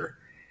center.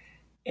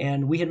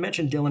 And we had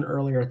mentioned Dylan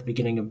earlier at the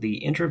beginning of the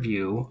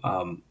interview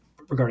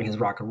regarding his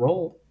rock and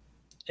roll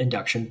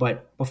induction,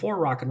 but before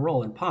rock and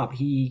roll and pop,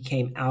 he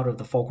came out of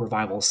the folk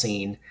revival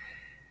scene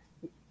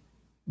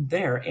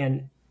there.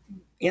 And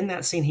in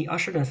that scene, he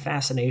ushered in a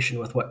fascination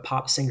with what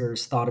pop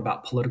singers thought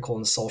about political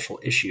and social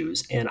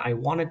issues. And I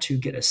wanted to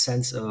get a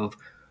sense of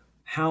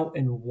how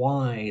and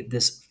why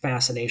this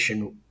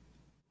fascination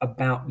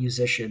about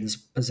musicians'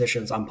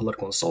 positions on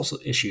political and social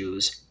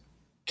issues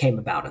came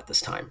about at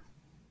this time.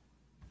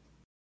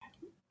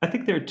 I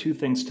think there are two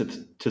things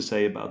to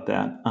say about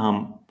that.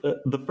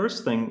 The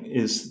first thing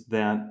is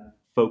that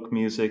folk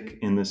music,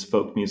 in this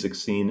folk music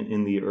scene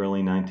in the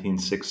early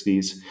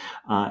 1960s,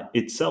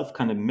 itself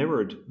kind of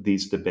mirrored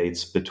these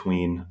debates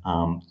between,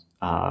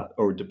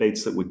 or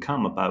debates that would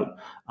come about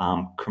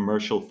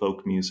commercial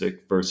folk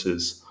music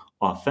versus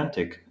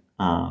authentic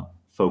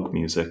folk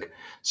music.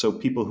 So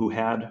people who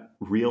had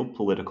real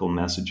political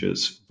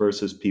messages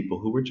versus people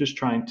who were just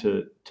trying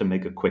to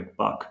make a quick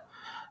buck.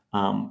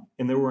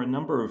 And there were a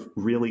number of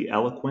really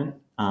eloquent,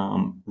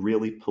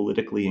 really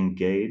politically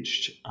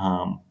engaged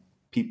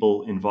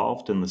people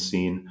involved in the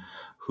scene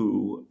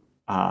who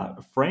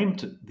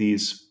framed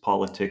these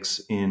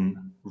politics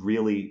in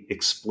really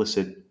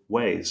explicit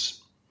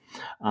ways.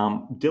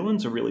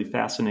 Dylan's a really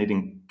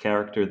fascinating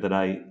character that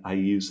I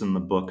use in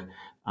the book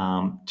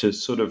to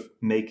sort of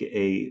make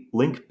a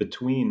link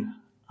between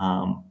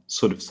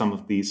sort of some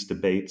of these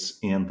debates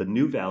and the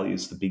new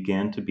values that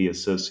began to be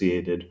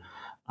associated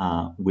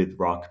with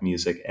rock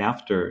music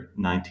after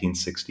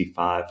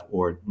 1965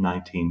 or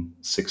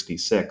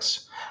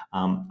 1966.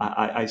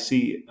 I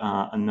see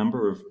a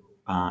number of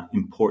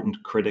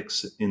important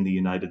critics in the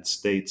United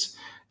States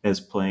as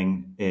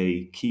playing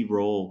a key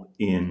role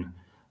in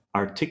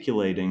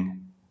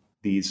articulating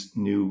these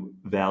new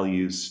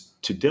values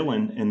to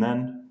Dylan, and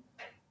then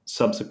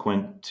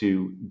subsequent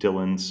to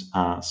Dylan's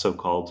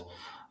so-called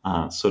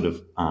sort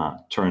of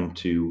turn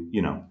to,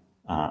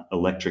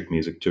 electric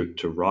music,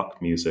 to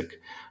rock music.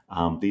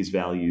 These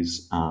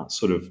values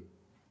sort of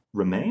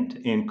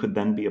remained and could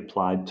then be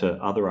applied to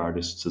other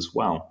artists as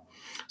well.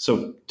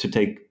 So to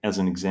take as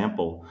an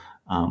example,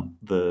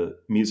 the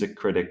music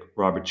critic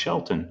Robert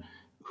Shelton,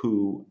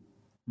 who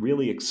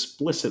really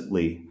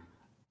explicitly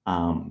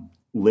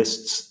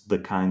lists the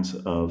kinds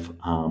of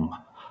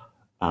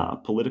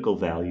political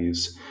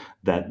values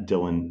that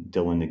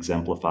Dylan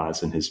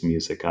exemplifies in his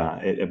music.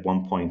 At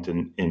one point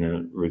in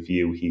a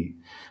review, he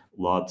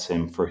lauds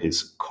him for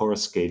his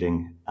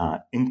coruscating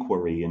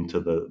inquiry into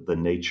the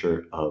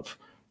nature of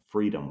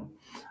freedom.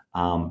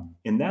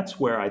 And that's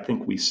where I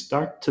think we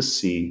start to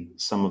see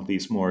some of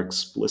these more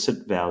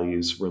explicit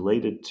values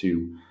related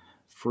to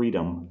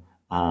freedom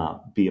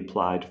be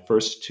applied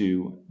first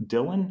to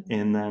Dylan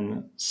and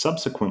then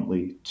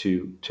subsequently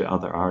to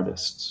other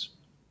artists.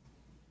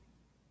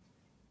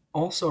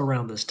 Also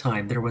around this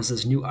time, there was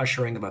this new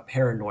ushering of a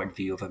paranoid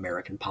view of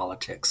American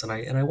politics. And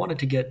I wanted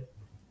to get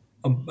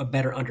a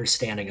better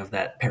understanding of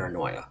that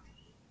paranoia.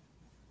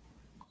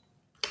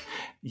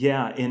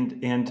 Yeah, and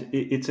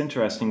it's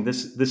interesting.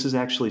 This is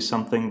actually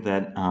something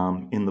that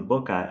in the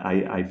book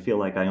I feel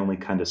like I only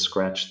kind of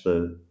scratched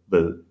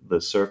the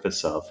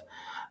surface of.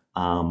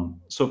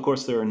 So of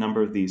course there are a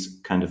number of these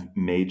kind of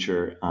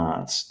major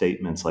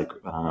statements, like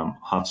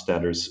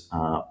Hofstadter's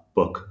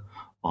book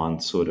on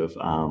sort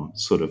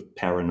of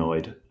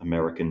paranoid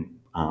American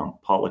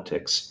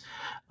politics.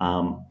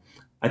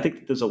 I think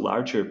that there's a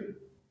larger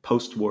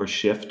post-war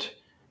shift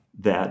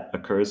that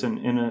occurs, and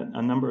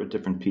a number of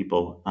different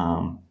people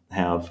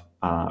have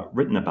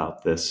written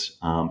about this.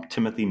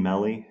 Timothy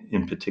Melly,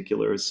 in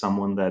particular, is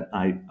someone that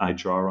I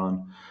draw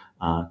on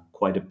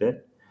quite a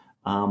bit.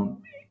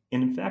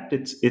 And in fact,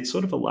 it's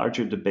sort of a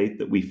larger debate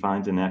that we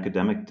find in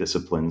academic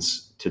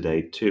disciplines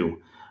today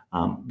too.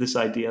 This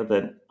idea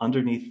that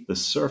underneath the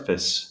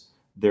surface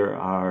there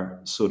are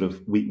sort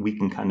of we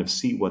can kind of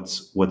see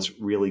what's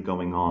really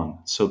going on,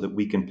 so that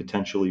we can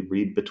potentially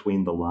read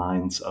between the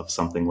lines of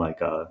something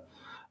like a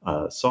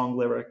song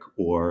lyric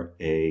or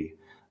a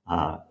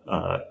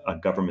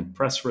government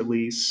press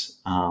release,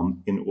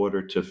 in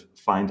order to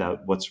find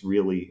out what's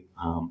really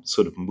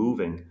sort of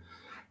moving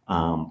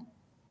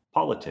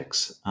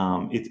politics.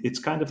 It's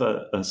kind of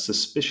a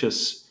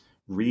suspicious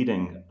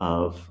reading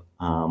of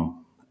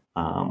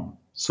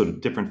sort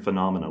of different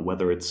phenomena,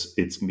 whether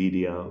it's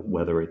media,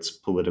 whether it's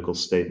political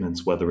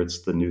statements, whether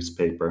it's the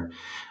newspaper.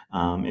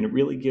 And it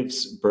really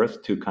gives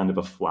birth to kind of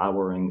a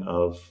flowering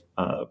of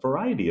a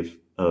variety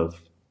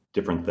of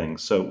different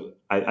things. So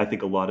I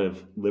think a lot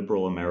of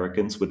liberal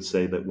Americans would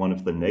say that one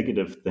of the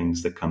negative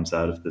things that comes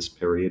out of this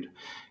period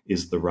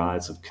is the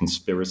rise of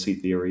conspiracy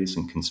theories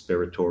and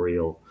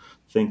conspiratorial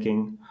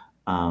thinking.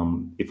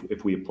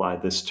 If we apply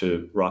this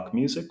to rock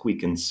music, we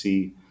can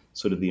see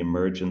sort of the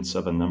emergence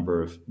of a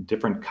number of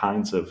different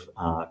kinds of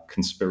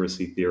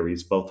conspiracy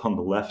theories, both on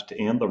the left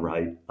and the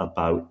right,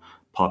 about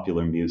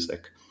popular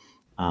music.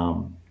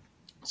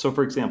 So,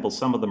 for example,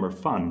 some of them are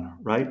fun,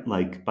 right?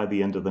 Like by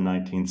the end of the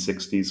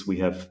 1960s, we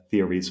have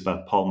theories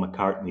about Paul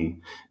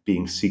McCartney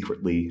being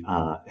secretly,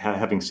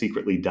 having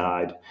secretly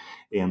died,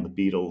 and the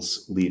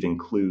Beatles leaving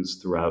clues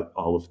throughout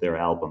all of their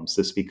albums.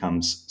 This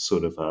becomes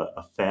sort of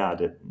a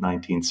fad in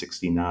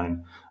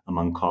 1969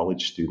 among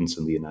college students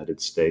in the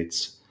United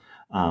States.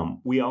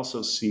 We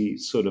also see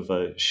sort of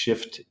a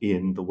shift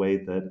in the way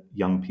that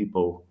young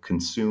people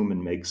consume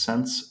and make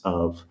sense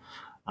of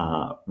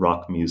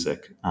rock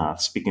music,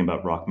 speaking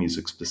about rock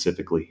music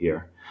specifically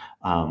here.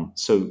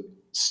 So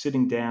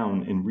sitting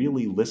down and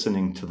really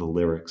listening to the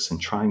lyrics and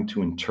trying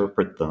to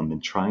interpret them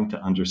and trying to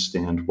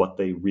understand what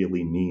they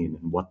really mean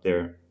and what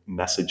their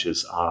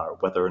messages are,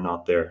 whether or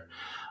not they're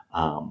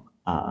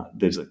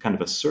there's a kind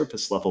of a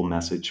surface level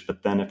message,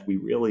 but then if we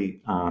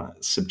really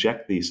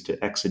subject these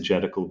to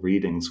exegetical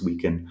readings, we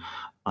can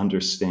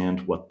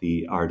understand what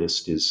the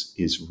artist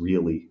is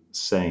really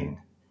saying.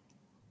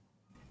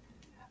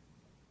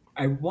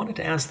 I wanted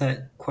to ask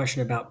that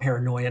question about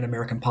paranoia in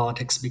American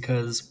politics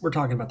because we're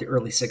talking about the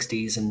early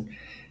 60s, and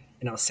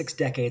 6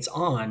 decades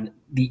on,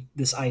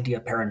 this idea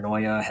of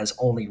paranoia has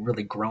only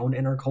really grown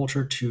in our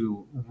culture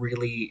to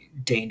really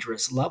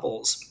dangerous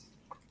levels.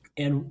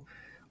 And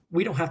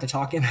we don't have to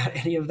talk about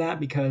any of that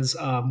because,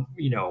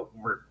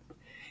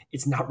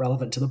 it's not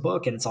relevant to the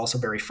book, and it's also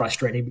very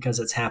frustrating because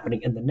it's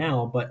happening in the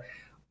now. But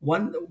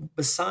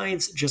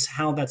besides just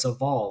how that's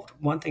evolved,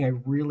 one thing I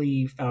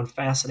really found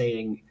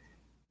fascinating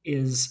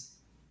is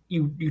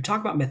you talk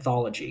about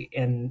mythology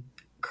and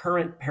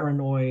current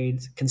paranoid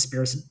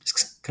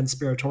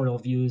conspiratorial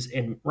views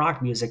in rock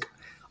music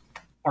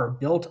are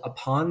built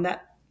upon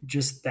that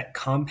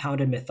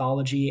compounded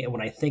mythology. And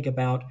when I think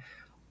about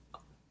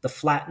the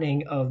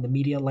flattening of the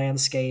media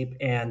landscape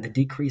and the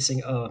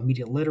decreasing of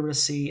media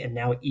literacy, and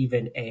now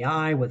even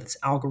AI with its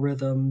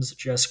algorithms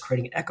just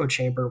creating an echo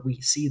chamber, we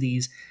see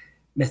these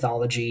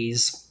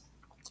mythologies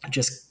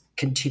just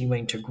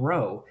continuing to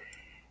grow.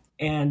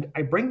 And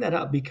I bring that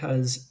up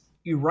because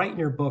you write in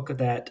your book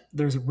that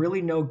there's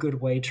really no good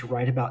way to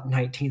write about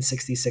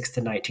 1966 to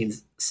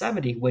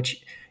 1970,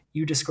 which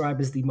you describe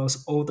as the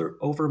most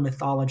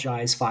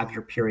over-mythologized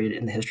 5-year period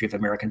in the history of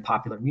American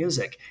popular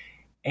music.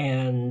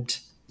 And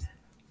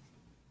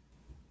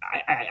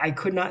I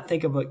could not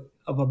think of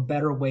a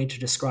better way to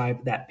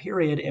describe that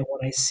period. And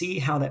when I see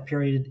how that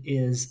period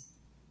is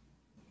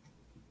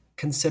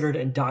considered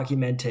and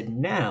documented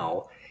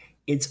now,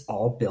 it's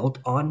all built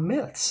on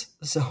myths.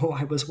 So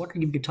I was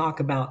wondering if you could talk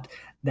about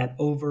that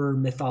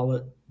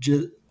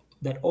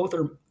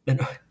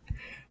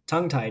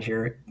tongue-tied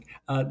here,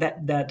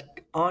 that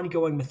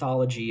ongoing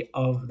mythology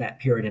of that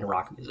period in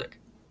rock music.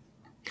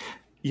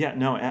 Yeah,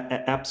 no,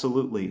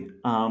 absolutely.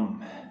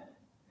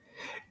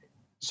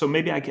 So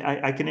maybe I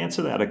can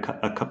answer that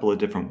a couple of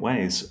different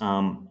ways.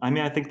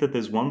 I think that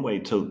there's one way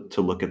to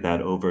look at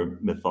that over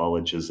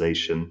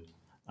mythologization.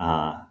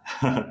 I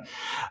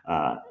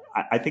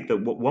think that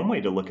one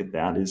way to look at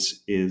that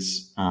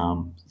is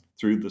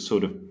through the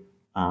sort of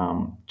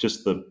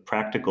just the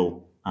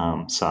practical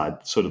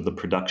side, sort of the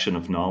production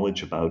of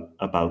knowledge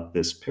about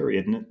this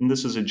period, and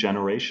this is a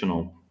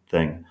generational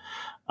thing.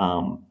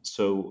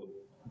 So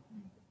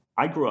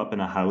I grew up in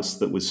a house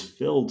that was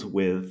filled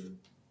with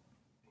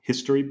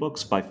history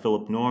books by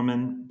Philip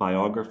Norman,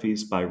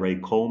 biographies by Ray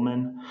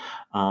Coleman,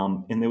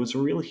 and there was a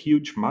real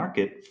huge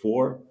market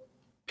for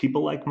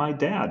people like my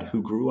dad,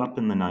 who grew up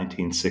in the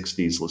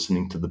 1960s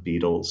listening to the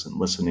Beatles and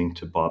listening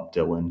to Bob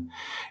Dylan.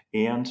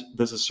 And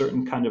there's a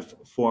certain kind of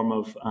form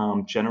of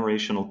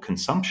generational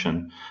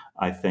consumption,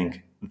 I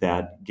think,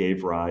 that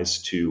gave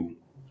rise to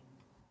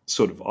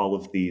sort of all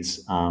of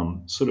these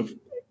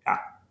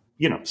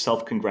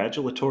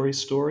self-congratulatory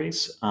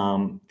stories,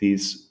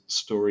 these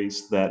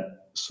stories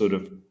that sort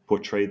of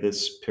portray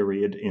this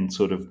period in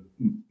sort of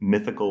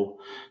mythical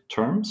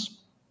terms.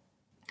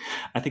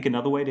 I think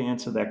another way to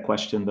answer that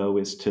question, though,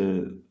 is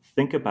to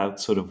think about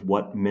sort of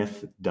what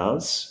myth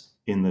does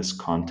in this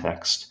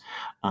context.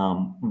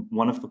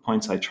 One of the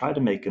points I try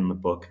to make in the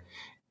book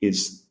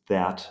is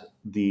that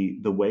the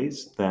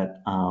ways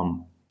that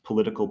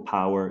political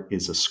power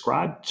is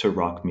ascribed to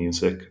rock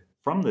music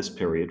from this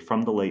period,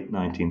 from the late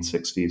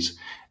 1960s,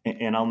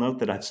 and I'll note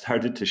that I've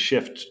started to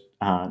shift,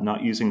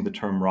 not using the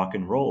term rock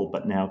and roll,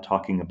 but now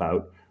talking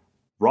about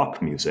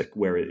rock music,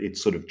 where it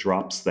sort of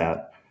drops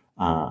that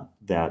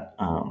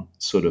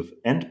sort of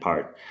end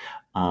part,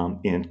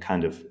 and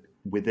kind of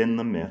within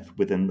the myth,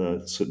 within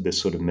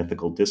this sort of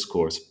mythical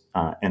discourse,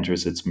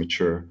 enters its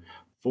mature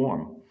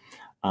form.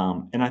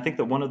 And I think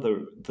that one of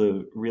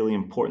the really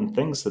important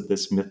things that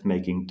this myth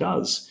making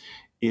does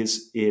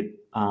is it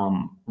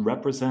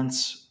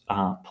represents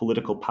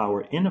political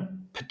power in a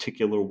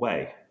particular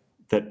way.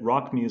 That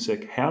rock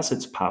music has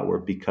its power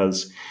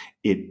because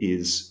it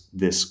is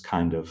this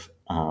kind of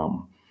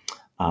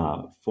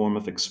form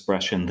of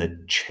expression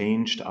that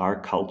changed our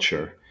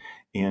culture.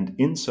 And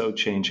in so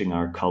changing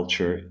our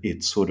culture,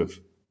 it sort of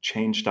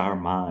changed our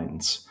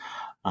minds.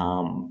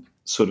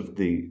 Sort of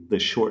the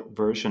short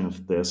version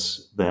of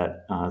this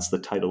that is the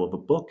title of a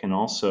book, and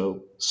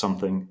also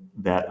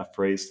a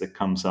phrase that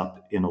comes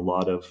up in a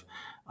lot of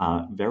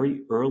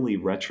very early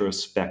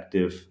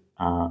retrospective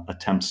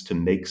attempts to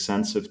make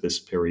sense of this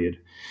period,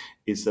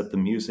 is that the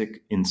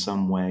music in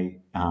some way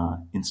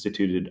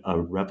instituted a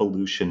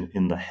revolution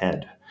in the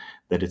head,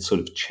 that it sort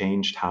of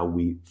changed how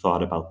we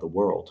thought about the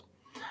world.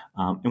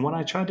 And what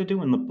I try to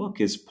do in the book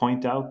is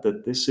point out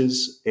that this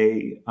is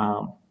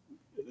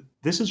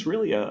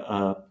really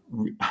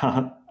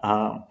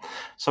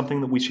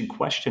something that we should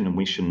question and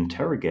we should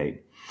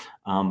interrogate.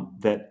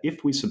 That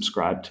if we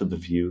subscribe to the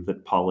view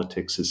that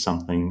politics is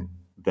something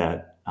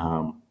that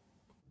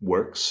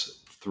works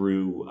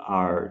through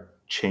our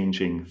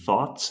changing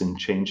thoughts and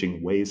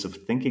changing ways of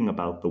thinking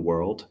about the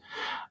world,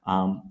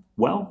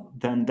 well,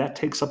 then that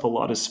takes up a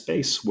lot of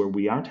space where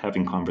we aren't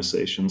having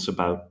conversations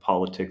about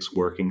politics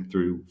working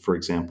through, for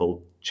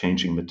example,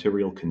 changing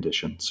material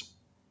conditions.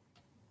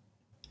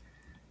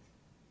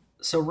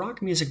 So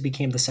rock music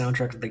became the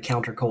soundtrack of the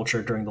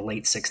counterculture during the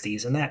late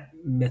 60s, and that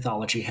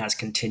mythology has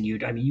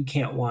continued. I mean, you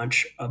can't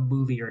watch a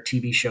movie or a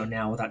TV show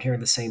now without hearing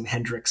the same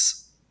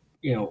Hendrix,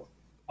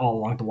 all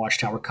along the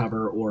Watchtower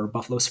cover, or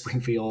Buffalo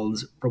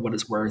Springfield, for what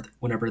it's worth,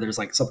 whenever there's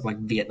like something like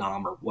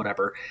Vietnam or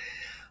whatever.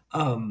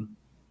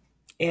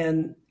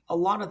 And a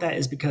lot of that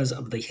is because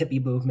of the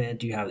hippie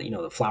movement. You have,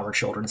 the Flower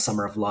Children,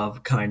 Summer of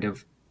Love kind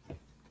of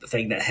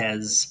thing that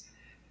has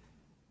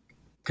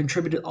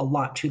contributed a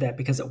lot to that,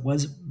 because it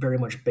was very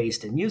much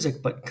based in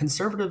music. But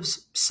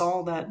conservatives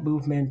saw that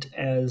movement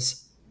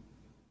as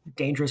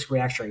dangerous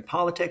reactionary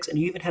politics, and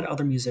you even had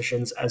other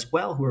musicians as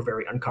well who were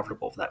very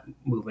uncomfortable with that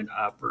movement.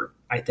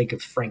 I think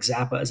of Frank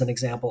Zappa as an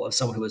example of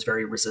someone who was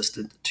very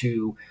resistant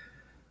to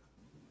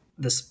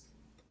this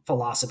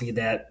philosophy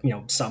that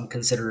some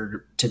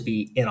considered to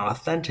be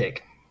inauthentic.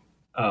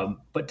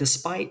 But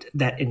despite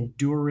that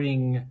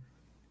enduring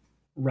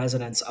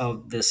resonance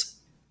of this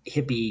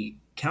hippie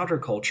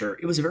counterculture,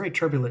 it was a very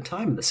turbulent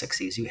time in the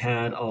 60s. You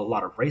had a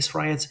lot of race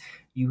riots.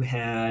 You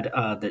had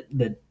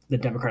the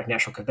Democratic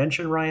National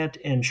Convention riot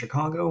in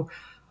Chicago.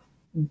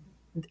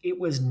 It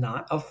was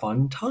not a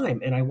fun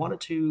time, and I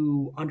wanted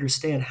to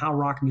understand how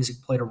rock music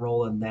played a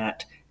role in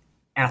that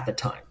at the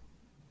time.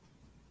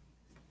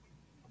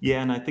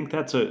 Yeah, and I think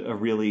that's a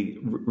really,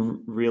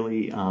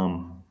 really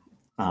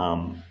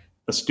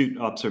astute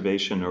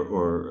observation,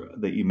 or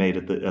that you made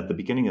at the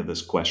beginning of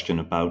this question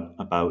about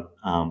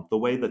the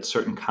way that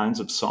certain kinds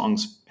of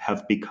songs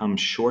have become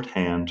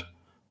shorthand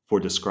for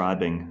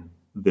describing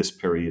this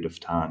period of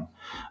time.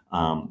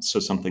 So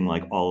something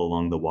like All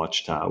Along the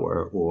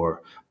Watchtower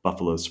or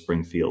Buffalo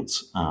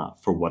Springfield's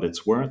For What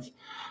It's Worth.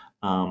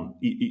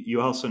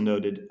 You also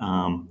noted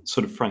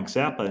sort of Frank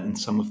Zappa and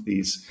some of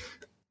these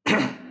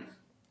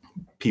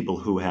people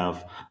who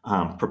have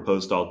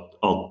proposed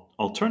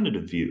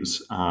alternative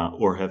views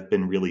or have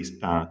been really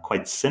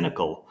quite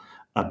cynical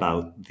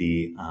about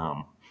the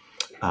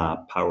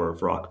power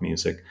of rock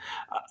music.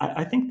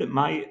 I think that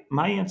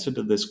my answer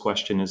to this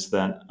question is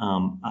that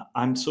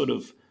I'm sort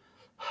of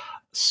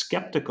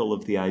skeptical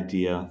of the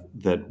idea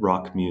that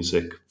rock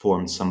music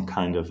forms some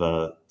kind of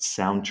a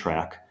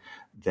soundtrack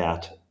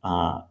that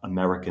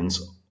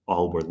Americans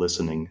all were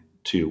listening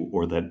to,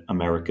 or that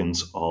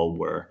Americans all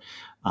were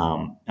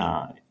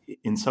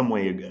in some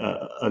way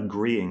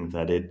agreeing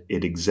that it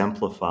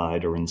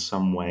exemplified or in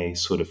some way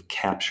sort of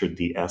captured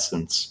the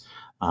essence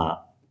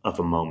of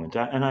a moment.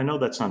 And I know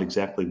that's not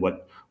exactly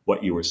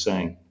what you were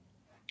saying,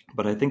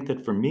 but I think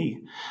that for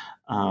me,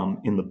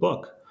 in the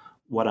book,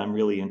 what I'm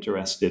really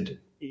interested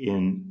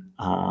in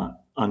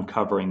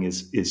uncovering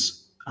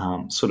is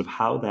sort of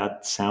how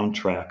that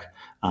soundtrack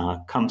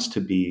comes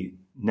to be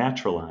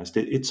naturalized.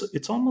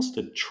 It's almost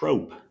a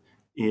trope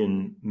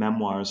in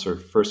memoirs or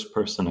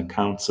first-person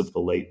accounts of the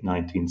late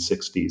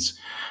 1960s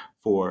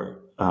for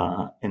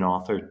an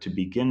author to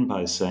begin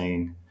by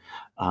saying,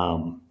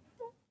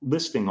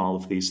 listing all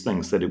of these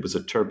things, that it was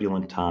a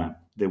turbulent time.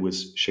 There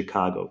was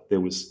Chicago,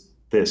 there was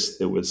this,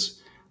 there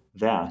was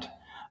that.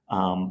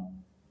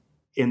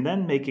 And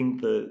then making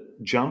the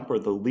jump or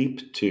the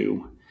leap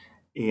to,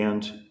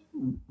 and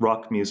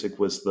rock music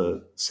was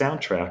the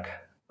soundtrack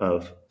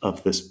of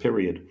this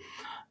period.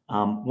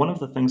 One of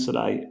the things that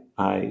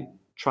I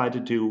try to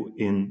do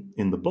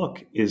in the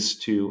book is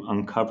to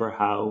uncover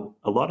how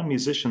a lot of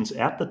musicians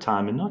at the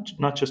time, and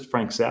not just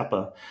Frank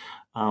Zappa,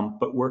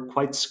 but were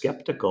quite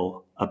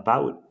skeptical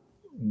about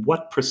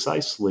what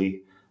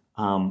precisely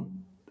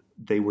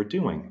they were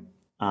doing.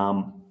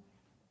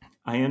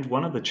 I end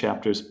one of the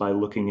chapters by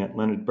looking at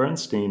Leonard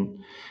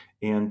Bernstein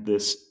and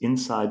this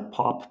Inside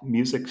Pop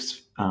music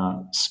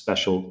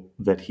special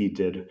that he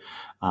did,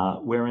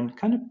 where in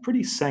kind of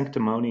pretty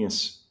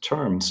sanctimonious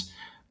terms,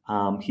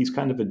 he's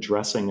kind of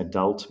addressing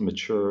adult,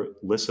 mature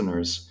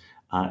listeners,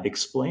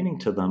 explaining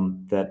to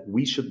them that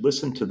we should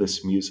listen to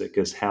this music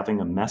as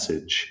having a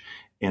message,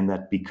 and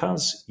that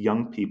because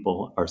young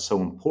people are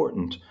so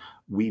important,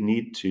 we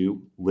need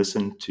to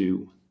listen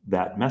to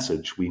that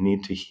message. We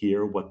need to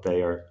hear what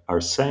they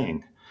are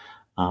saying.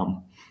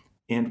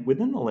 And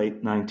within the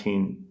late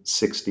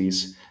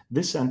 1960s,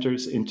 this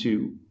enters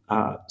into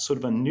sort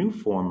of a new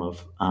form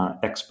of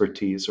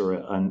expertise, or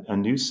a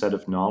new set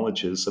of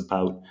knowledges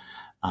about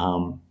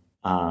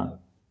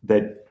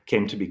that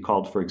came to be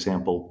called, for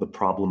example, the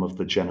problem of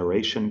the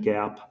generation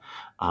gap,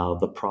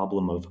 the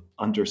problem of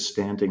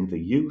understanding the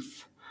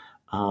youth.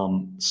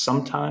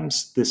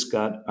 Sometimes this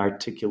got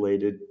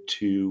articulated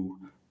to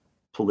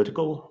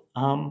political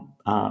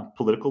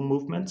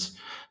movements.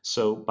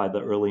 So by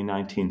the early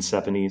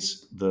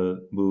 1970s,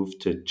 the move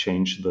to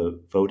change the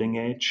voting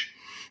age.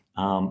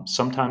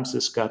 Sometimes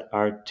this got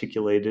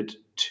articulated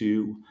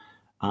to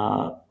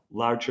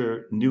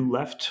larger New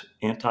Left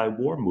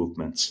anti-war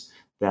movements,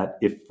 that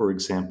if, for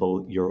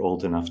example, you're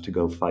old enough to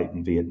go fight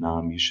in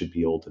Vietnam, you should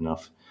be old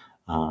enough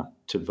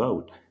to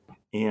vote.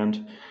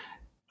 And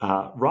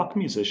rock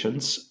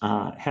musicians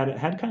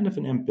had kind of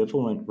an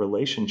ambivalent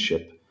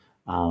relationship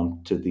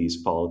to these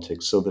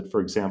politics. So that,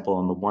 for example,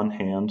 on the one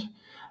hand,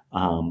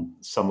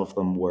 some of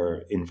them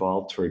were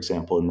involved, for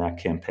example, in that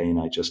campaign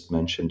I just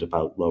mentioned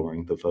about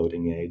lowering the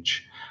voting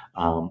age,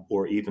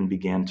 or even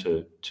began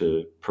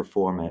to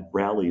perform at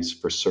rallies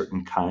for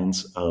certain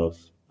kinds of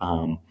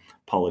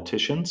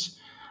politicians.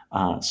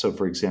 So,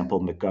 for example,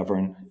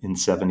 McGovern in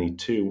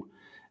 '72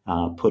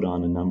 put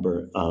on a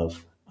number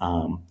of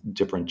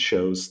different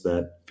shows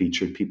that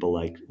featured people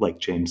like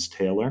James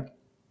Taylor.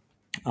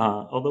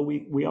 Although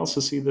we also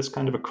see this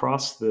kind of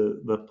across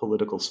the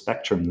political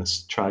spectrum,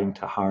 this trying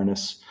to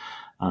harness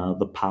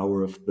the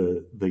power of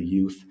the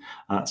youth,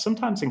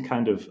 sometimes in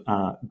kind of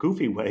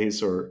goofy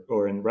ways,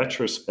 or in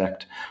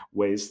retrospect,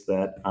 ways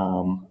that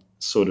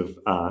sort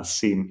of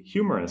seem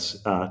humorous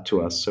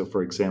to us. So,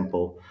 for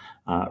example,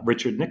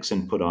 Richard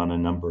Nixon put on a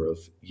number of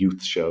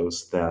youth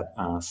shows that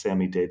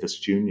Sammy Davis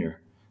Jr.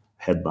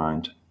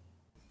 headlined.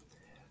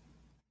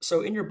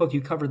 So in your book,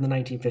 you covered the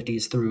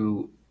 1950s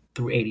through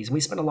 80s. And we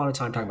spent a lot of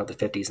time talking about the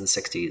 50s and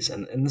 60s.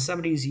 And in the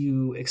 70s,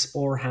 you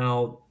explore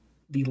how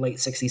the late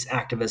 60s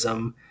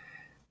activism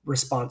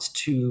response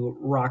to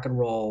rock and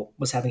roll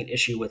was having an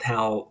issue with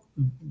how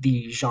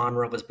the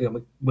genre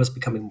was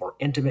becoming more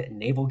intimate and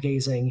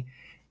navel-gazing.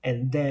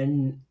 And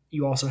then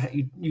you also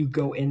you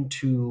go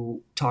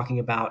into talking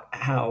about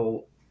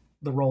how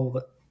the role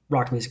that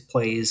rock music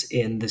plays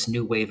in this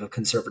new wave of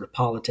conservative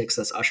politics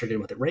that's ushered in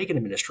with the Reagan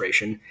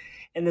administration.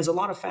 And there's a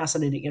lot of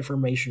fascinating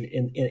information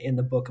in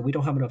the book, and we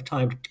don't have enough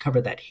time to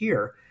cover that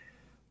here.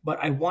 But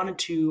I wanted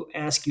to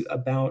ask you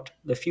about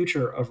the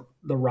future of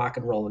the rock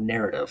and roll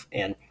narrative.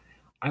 And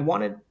I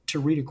wanted to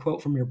read a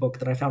quote from your book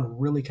that I found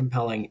really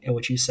compelling, in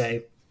which you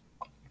say,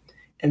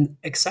 "And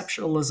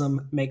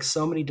exceptionalism makes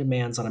so many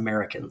demands on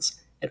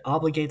Americans. It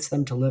obligates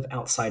them to live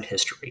outside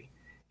history.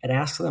 It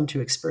asks them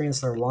to experience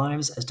their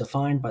lives as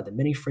defined by the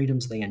many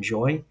freedoms they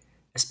enjoy,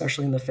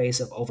 especially in the face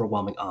of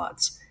overwhelming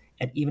odds,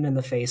 and even in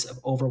the face of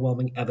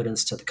overwhelming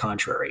evidence to the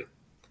contrary."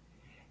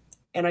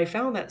 And I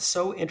found that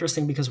so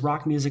interesting because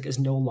rock music is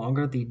no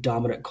longer the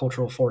dominant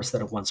cultural force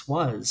that it once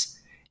was.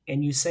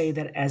 And you say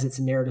that as its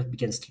narrative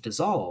begins to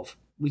dissolve,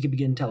 we can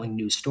begin telling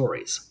new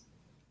stories.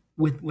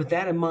 With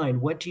that in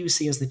mind, what do you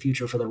see as the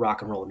future for the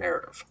rock and roll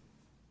narrative?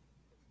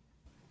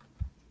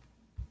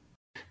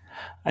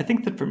 I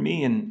think that for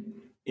me,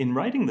 in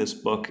writing this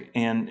book,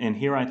 and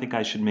here I think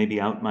I should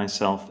maybe out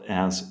myself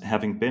as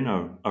having been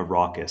a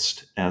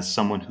rockist, as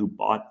someone who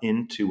bought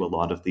into a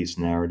lot of these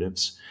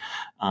narratives,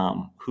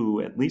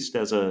 who, at least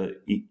as a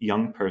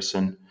young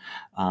person,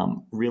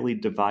 really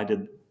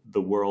divided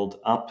the world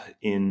up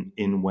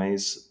in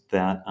ways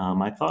that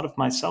I thought of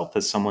myself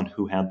as someone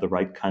who had the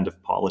right kind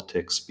of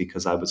politics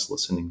because I was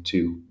listening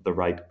to the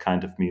right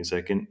kind of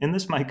music. And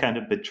this might kind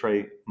of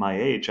betray my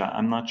age.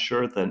 I'm not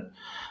sure that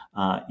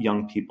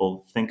young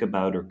people think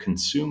about or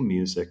consume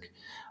music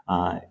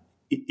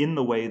in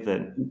the way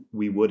that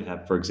we would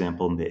have, for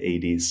example, in the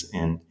 80s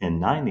and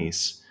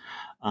 90s.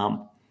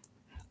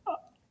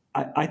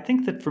 I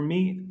think that for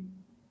me,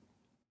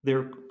 there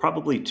are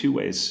probably two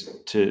ways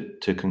to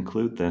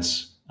conclude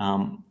this.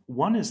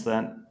 One is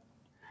that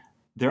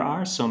there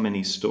are so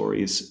many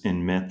stories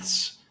and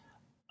myths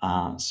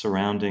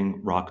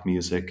surrounding rock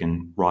music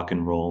and rock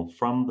and roll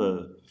from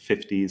the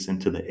 50s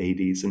into the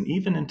 80s and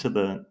even into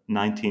the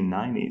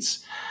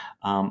 1990s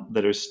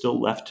that are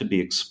still left to be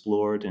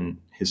explored and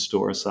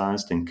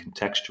historicized and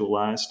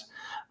contextualized.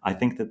 I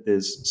think that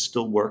there's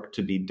still work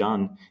to be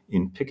done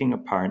in picking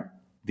apart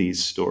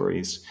these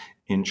stories,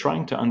 in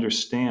trying to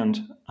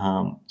understand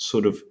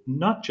sort of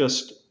not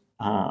just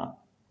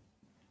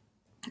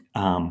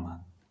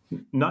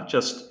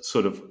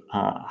sort of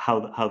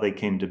how they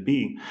came to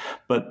be,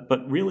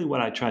 but really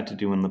what I tried to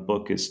do in the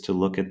book is to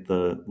look at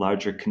the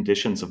larger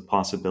conditions of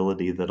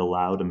possibility that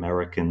allowed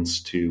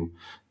Americans to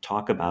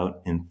talk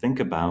about and think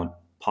about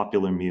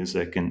popular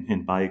music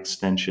and by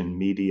extension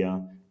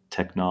media,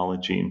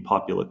 technology, and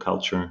popular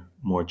culture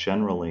more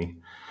generally.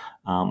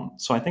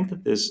 So I think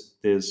that there's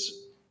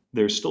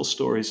still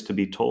stories to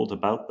be told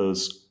about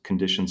those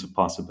conditions of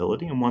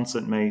possibility, and ones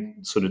that may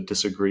sort of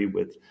disagree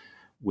with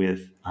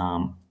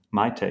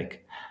my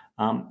take.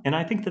 And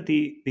I think that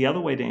the other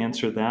way to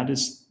answer that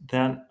is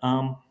that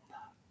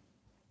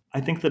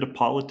I think that a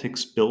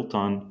politics built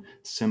on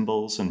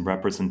symbols and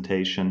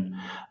representation,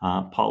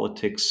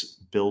 politics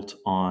built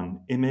on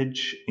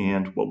image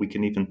and what we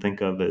can even think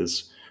of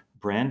as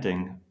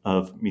branding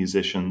of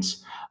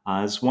musicians,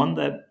 is one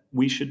that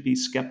we should be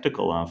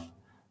skeptical of.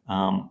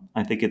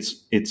 I think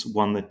it's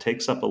one that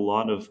takes up a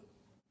lot of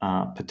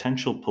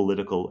potential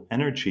political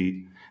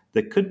energy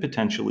that could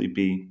potentially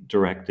be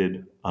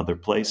directed other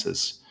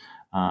places.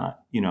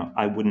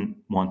 I wouldn't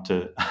want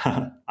to,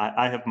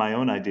 I have my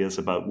own ideas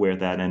about where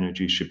that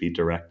energy should be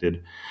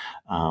directed.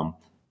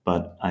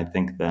 But I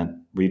think that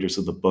readers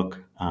of the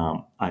book,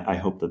 I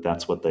hope that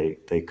that's what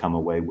they come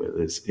away with,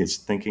 is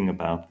thinking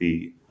about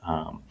the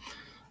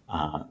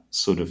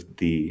sort of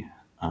the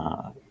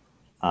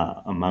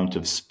amount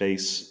of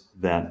space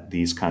that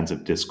these kinds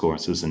of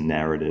discourses and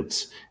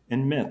narratives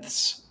and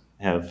myths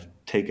have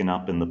taken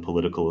up in the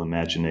political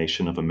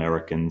imagination of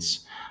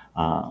Americans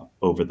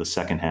over the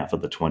second half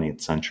of the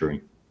 20th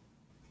century.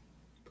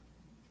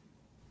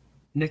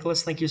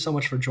 Nicholas, thank you so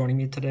much for joining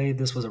me today.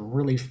 This was a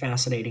really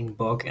fascinating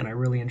book, and I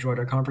really enjoyed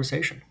our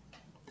conversation.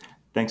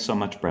 Thanks so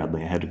much,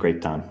 Bradley. I had a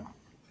great time.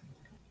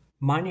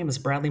 My name is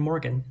Bradley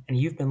Morgan, and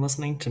you've been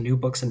listening to New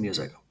Books in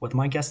Music with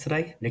my guest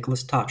today,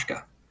 Nicholas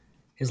Tochka.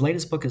 His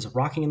latest book is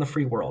Rocking in the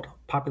Free World,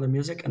 Popular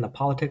Music and the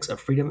Politics of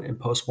Freedom in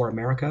Postwar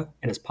America,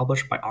 and is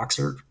published by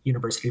Oxford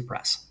University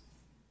Press.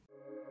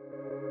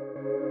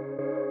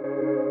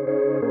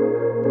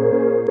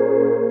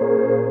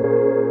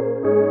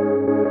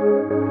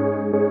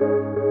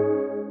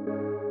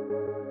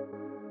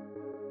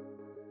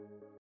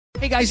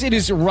 Hey guys, it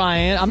is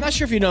Ryan. I'm not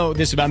sure if you know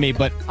this about me,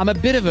 but I'm a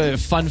bit of a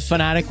fun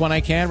fanatic when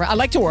I can. I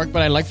like to work,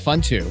 but I like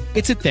fun too.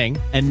 It's a thing.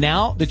 And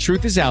now the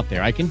truth is out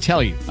there. I can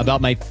tell you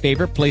about my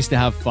favorite place to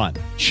have fun.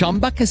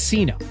 Chumba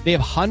Casino. They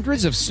have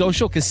hundreds of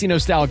social casino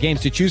style games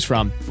to choose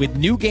from with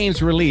new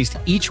games released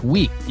each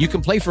week. You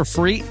can play for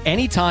free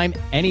anytime,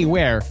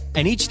 anywhere.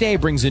 And each day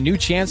brings a new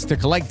chance to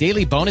collect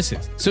daily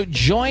bonuses. So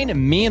join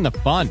me in the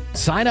fun.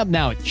 Sign up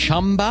now at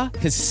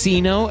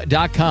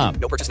ChumbaCasino.com.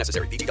 No purchase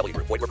necessary. VGW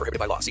Group. Void where prohibited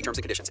by law. See terms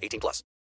and conditions. 18+.